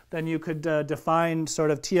us, then you could define sort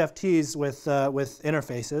of TFTs with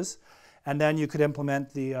interfaces, and then you could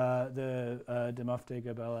implement the de Mofte,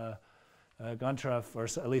 Gabella, Gontroff, or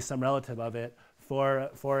at least some relative of it for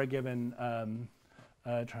a given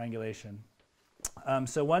triangulation.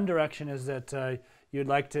 So one direction is that you'd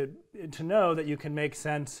like to know that you can make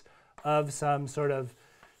sense of some sort of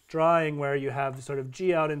drawing where you have sort of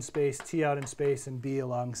G out in space, T out in space, and B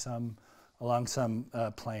along some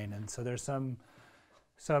plane. And so there's some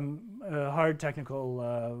hard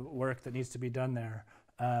technical work that needs to be done there.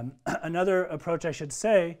 Another approach I should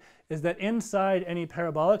say is that inside any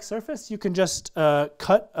parabolic surface, you can just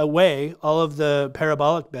cut away all of the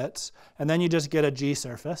parabolic bits, and then you just get a G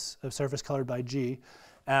surface, a surface colored by G,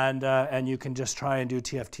 and you can just try and do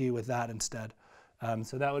TFT with that instead.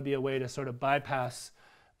 So that would be a way to sort of bypass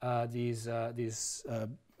these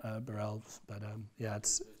Borels. But yeah,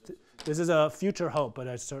 this is a future hope, but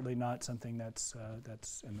it's certainly not something that's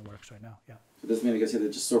in the works right now. Yeah. So does it mean, I guess,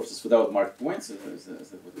 they're just surfaces without marked points? Is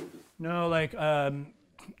that what it is? No, like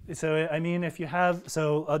so I mean, if you have,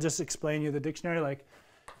 so I'll just explain you the dictionary. Like,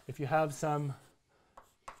 if you have some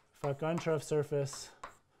Factorization surface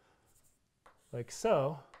like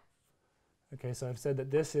so, okay, so I've said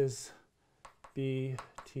that this is B,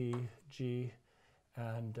 T, G,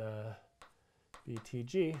 and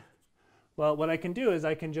BTG. Well, what I can do is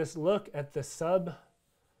I can just look at the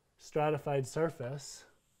sub-stratified surface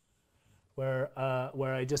where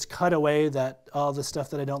I just cut away all the stuff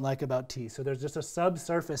that I don't like about T. So there's just a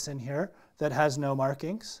subsurface in here that has no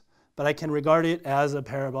markings, but I can regard it as a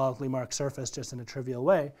parabolically marked surface just in a trivial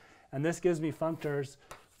way. And this gives me functors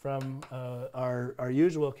from our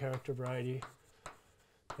usual character variety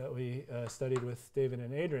that we studied with David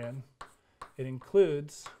and Adrian. It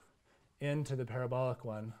includes into the parabolic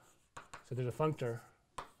one. So there's a functor,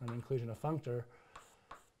 an inclusion of functor.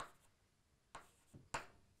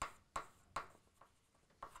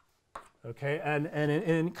 Okay, and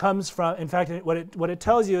it comes from, in fact, what it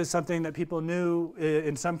tells you is something that people knew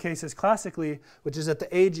in some cases classically, which is that the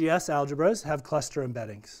IHES algebras have cluster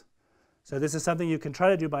embeddings. So this is something you can try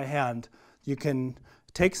to do by hand. You can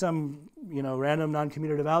take some random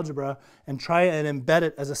non-commutative algebra and try and embed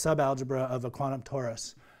it as a subalgebra of a quantum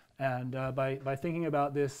torus. And by thinking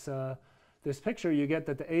about this picture, you get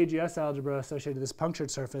that the IHES algebra associated with this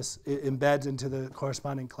punctured surface embeds into the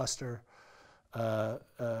corresponding cluster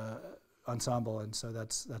ensemble, and so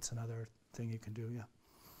that's another thing you can do, yeah.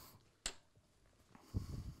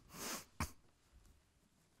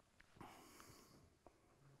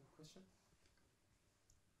 Question?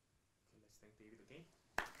 Okay, let's thank David again.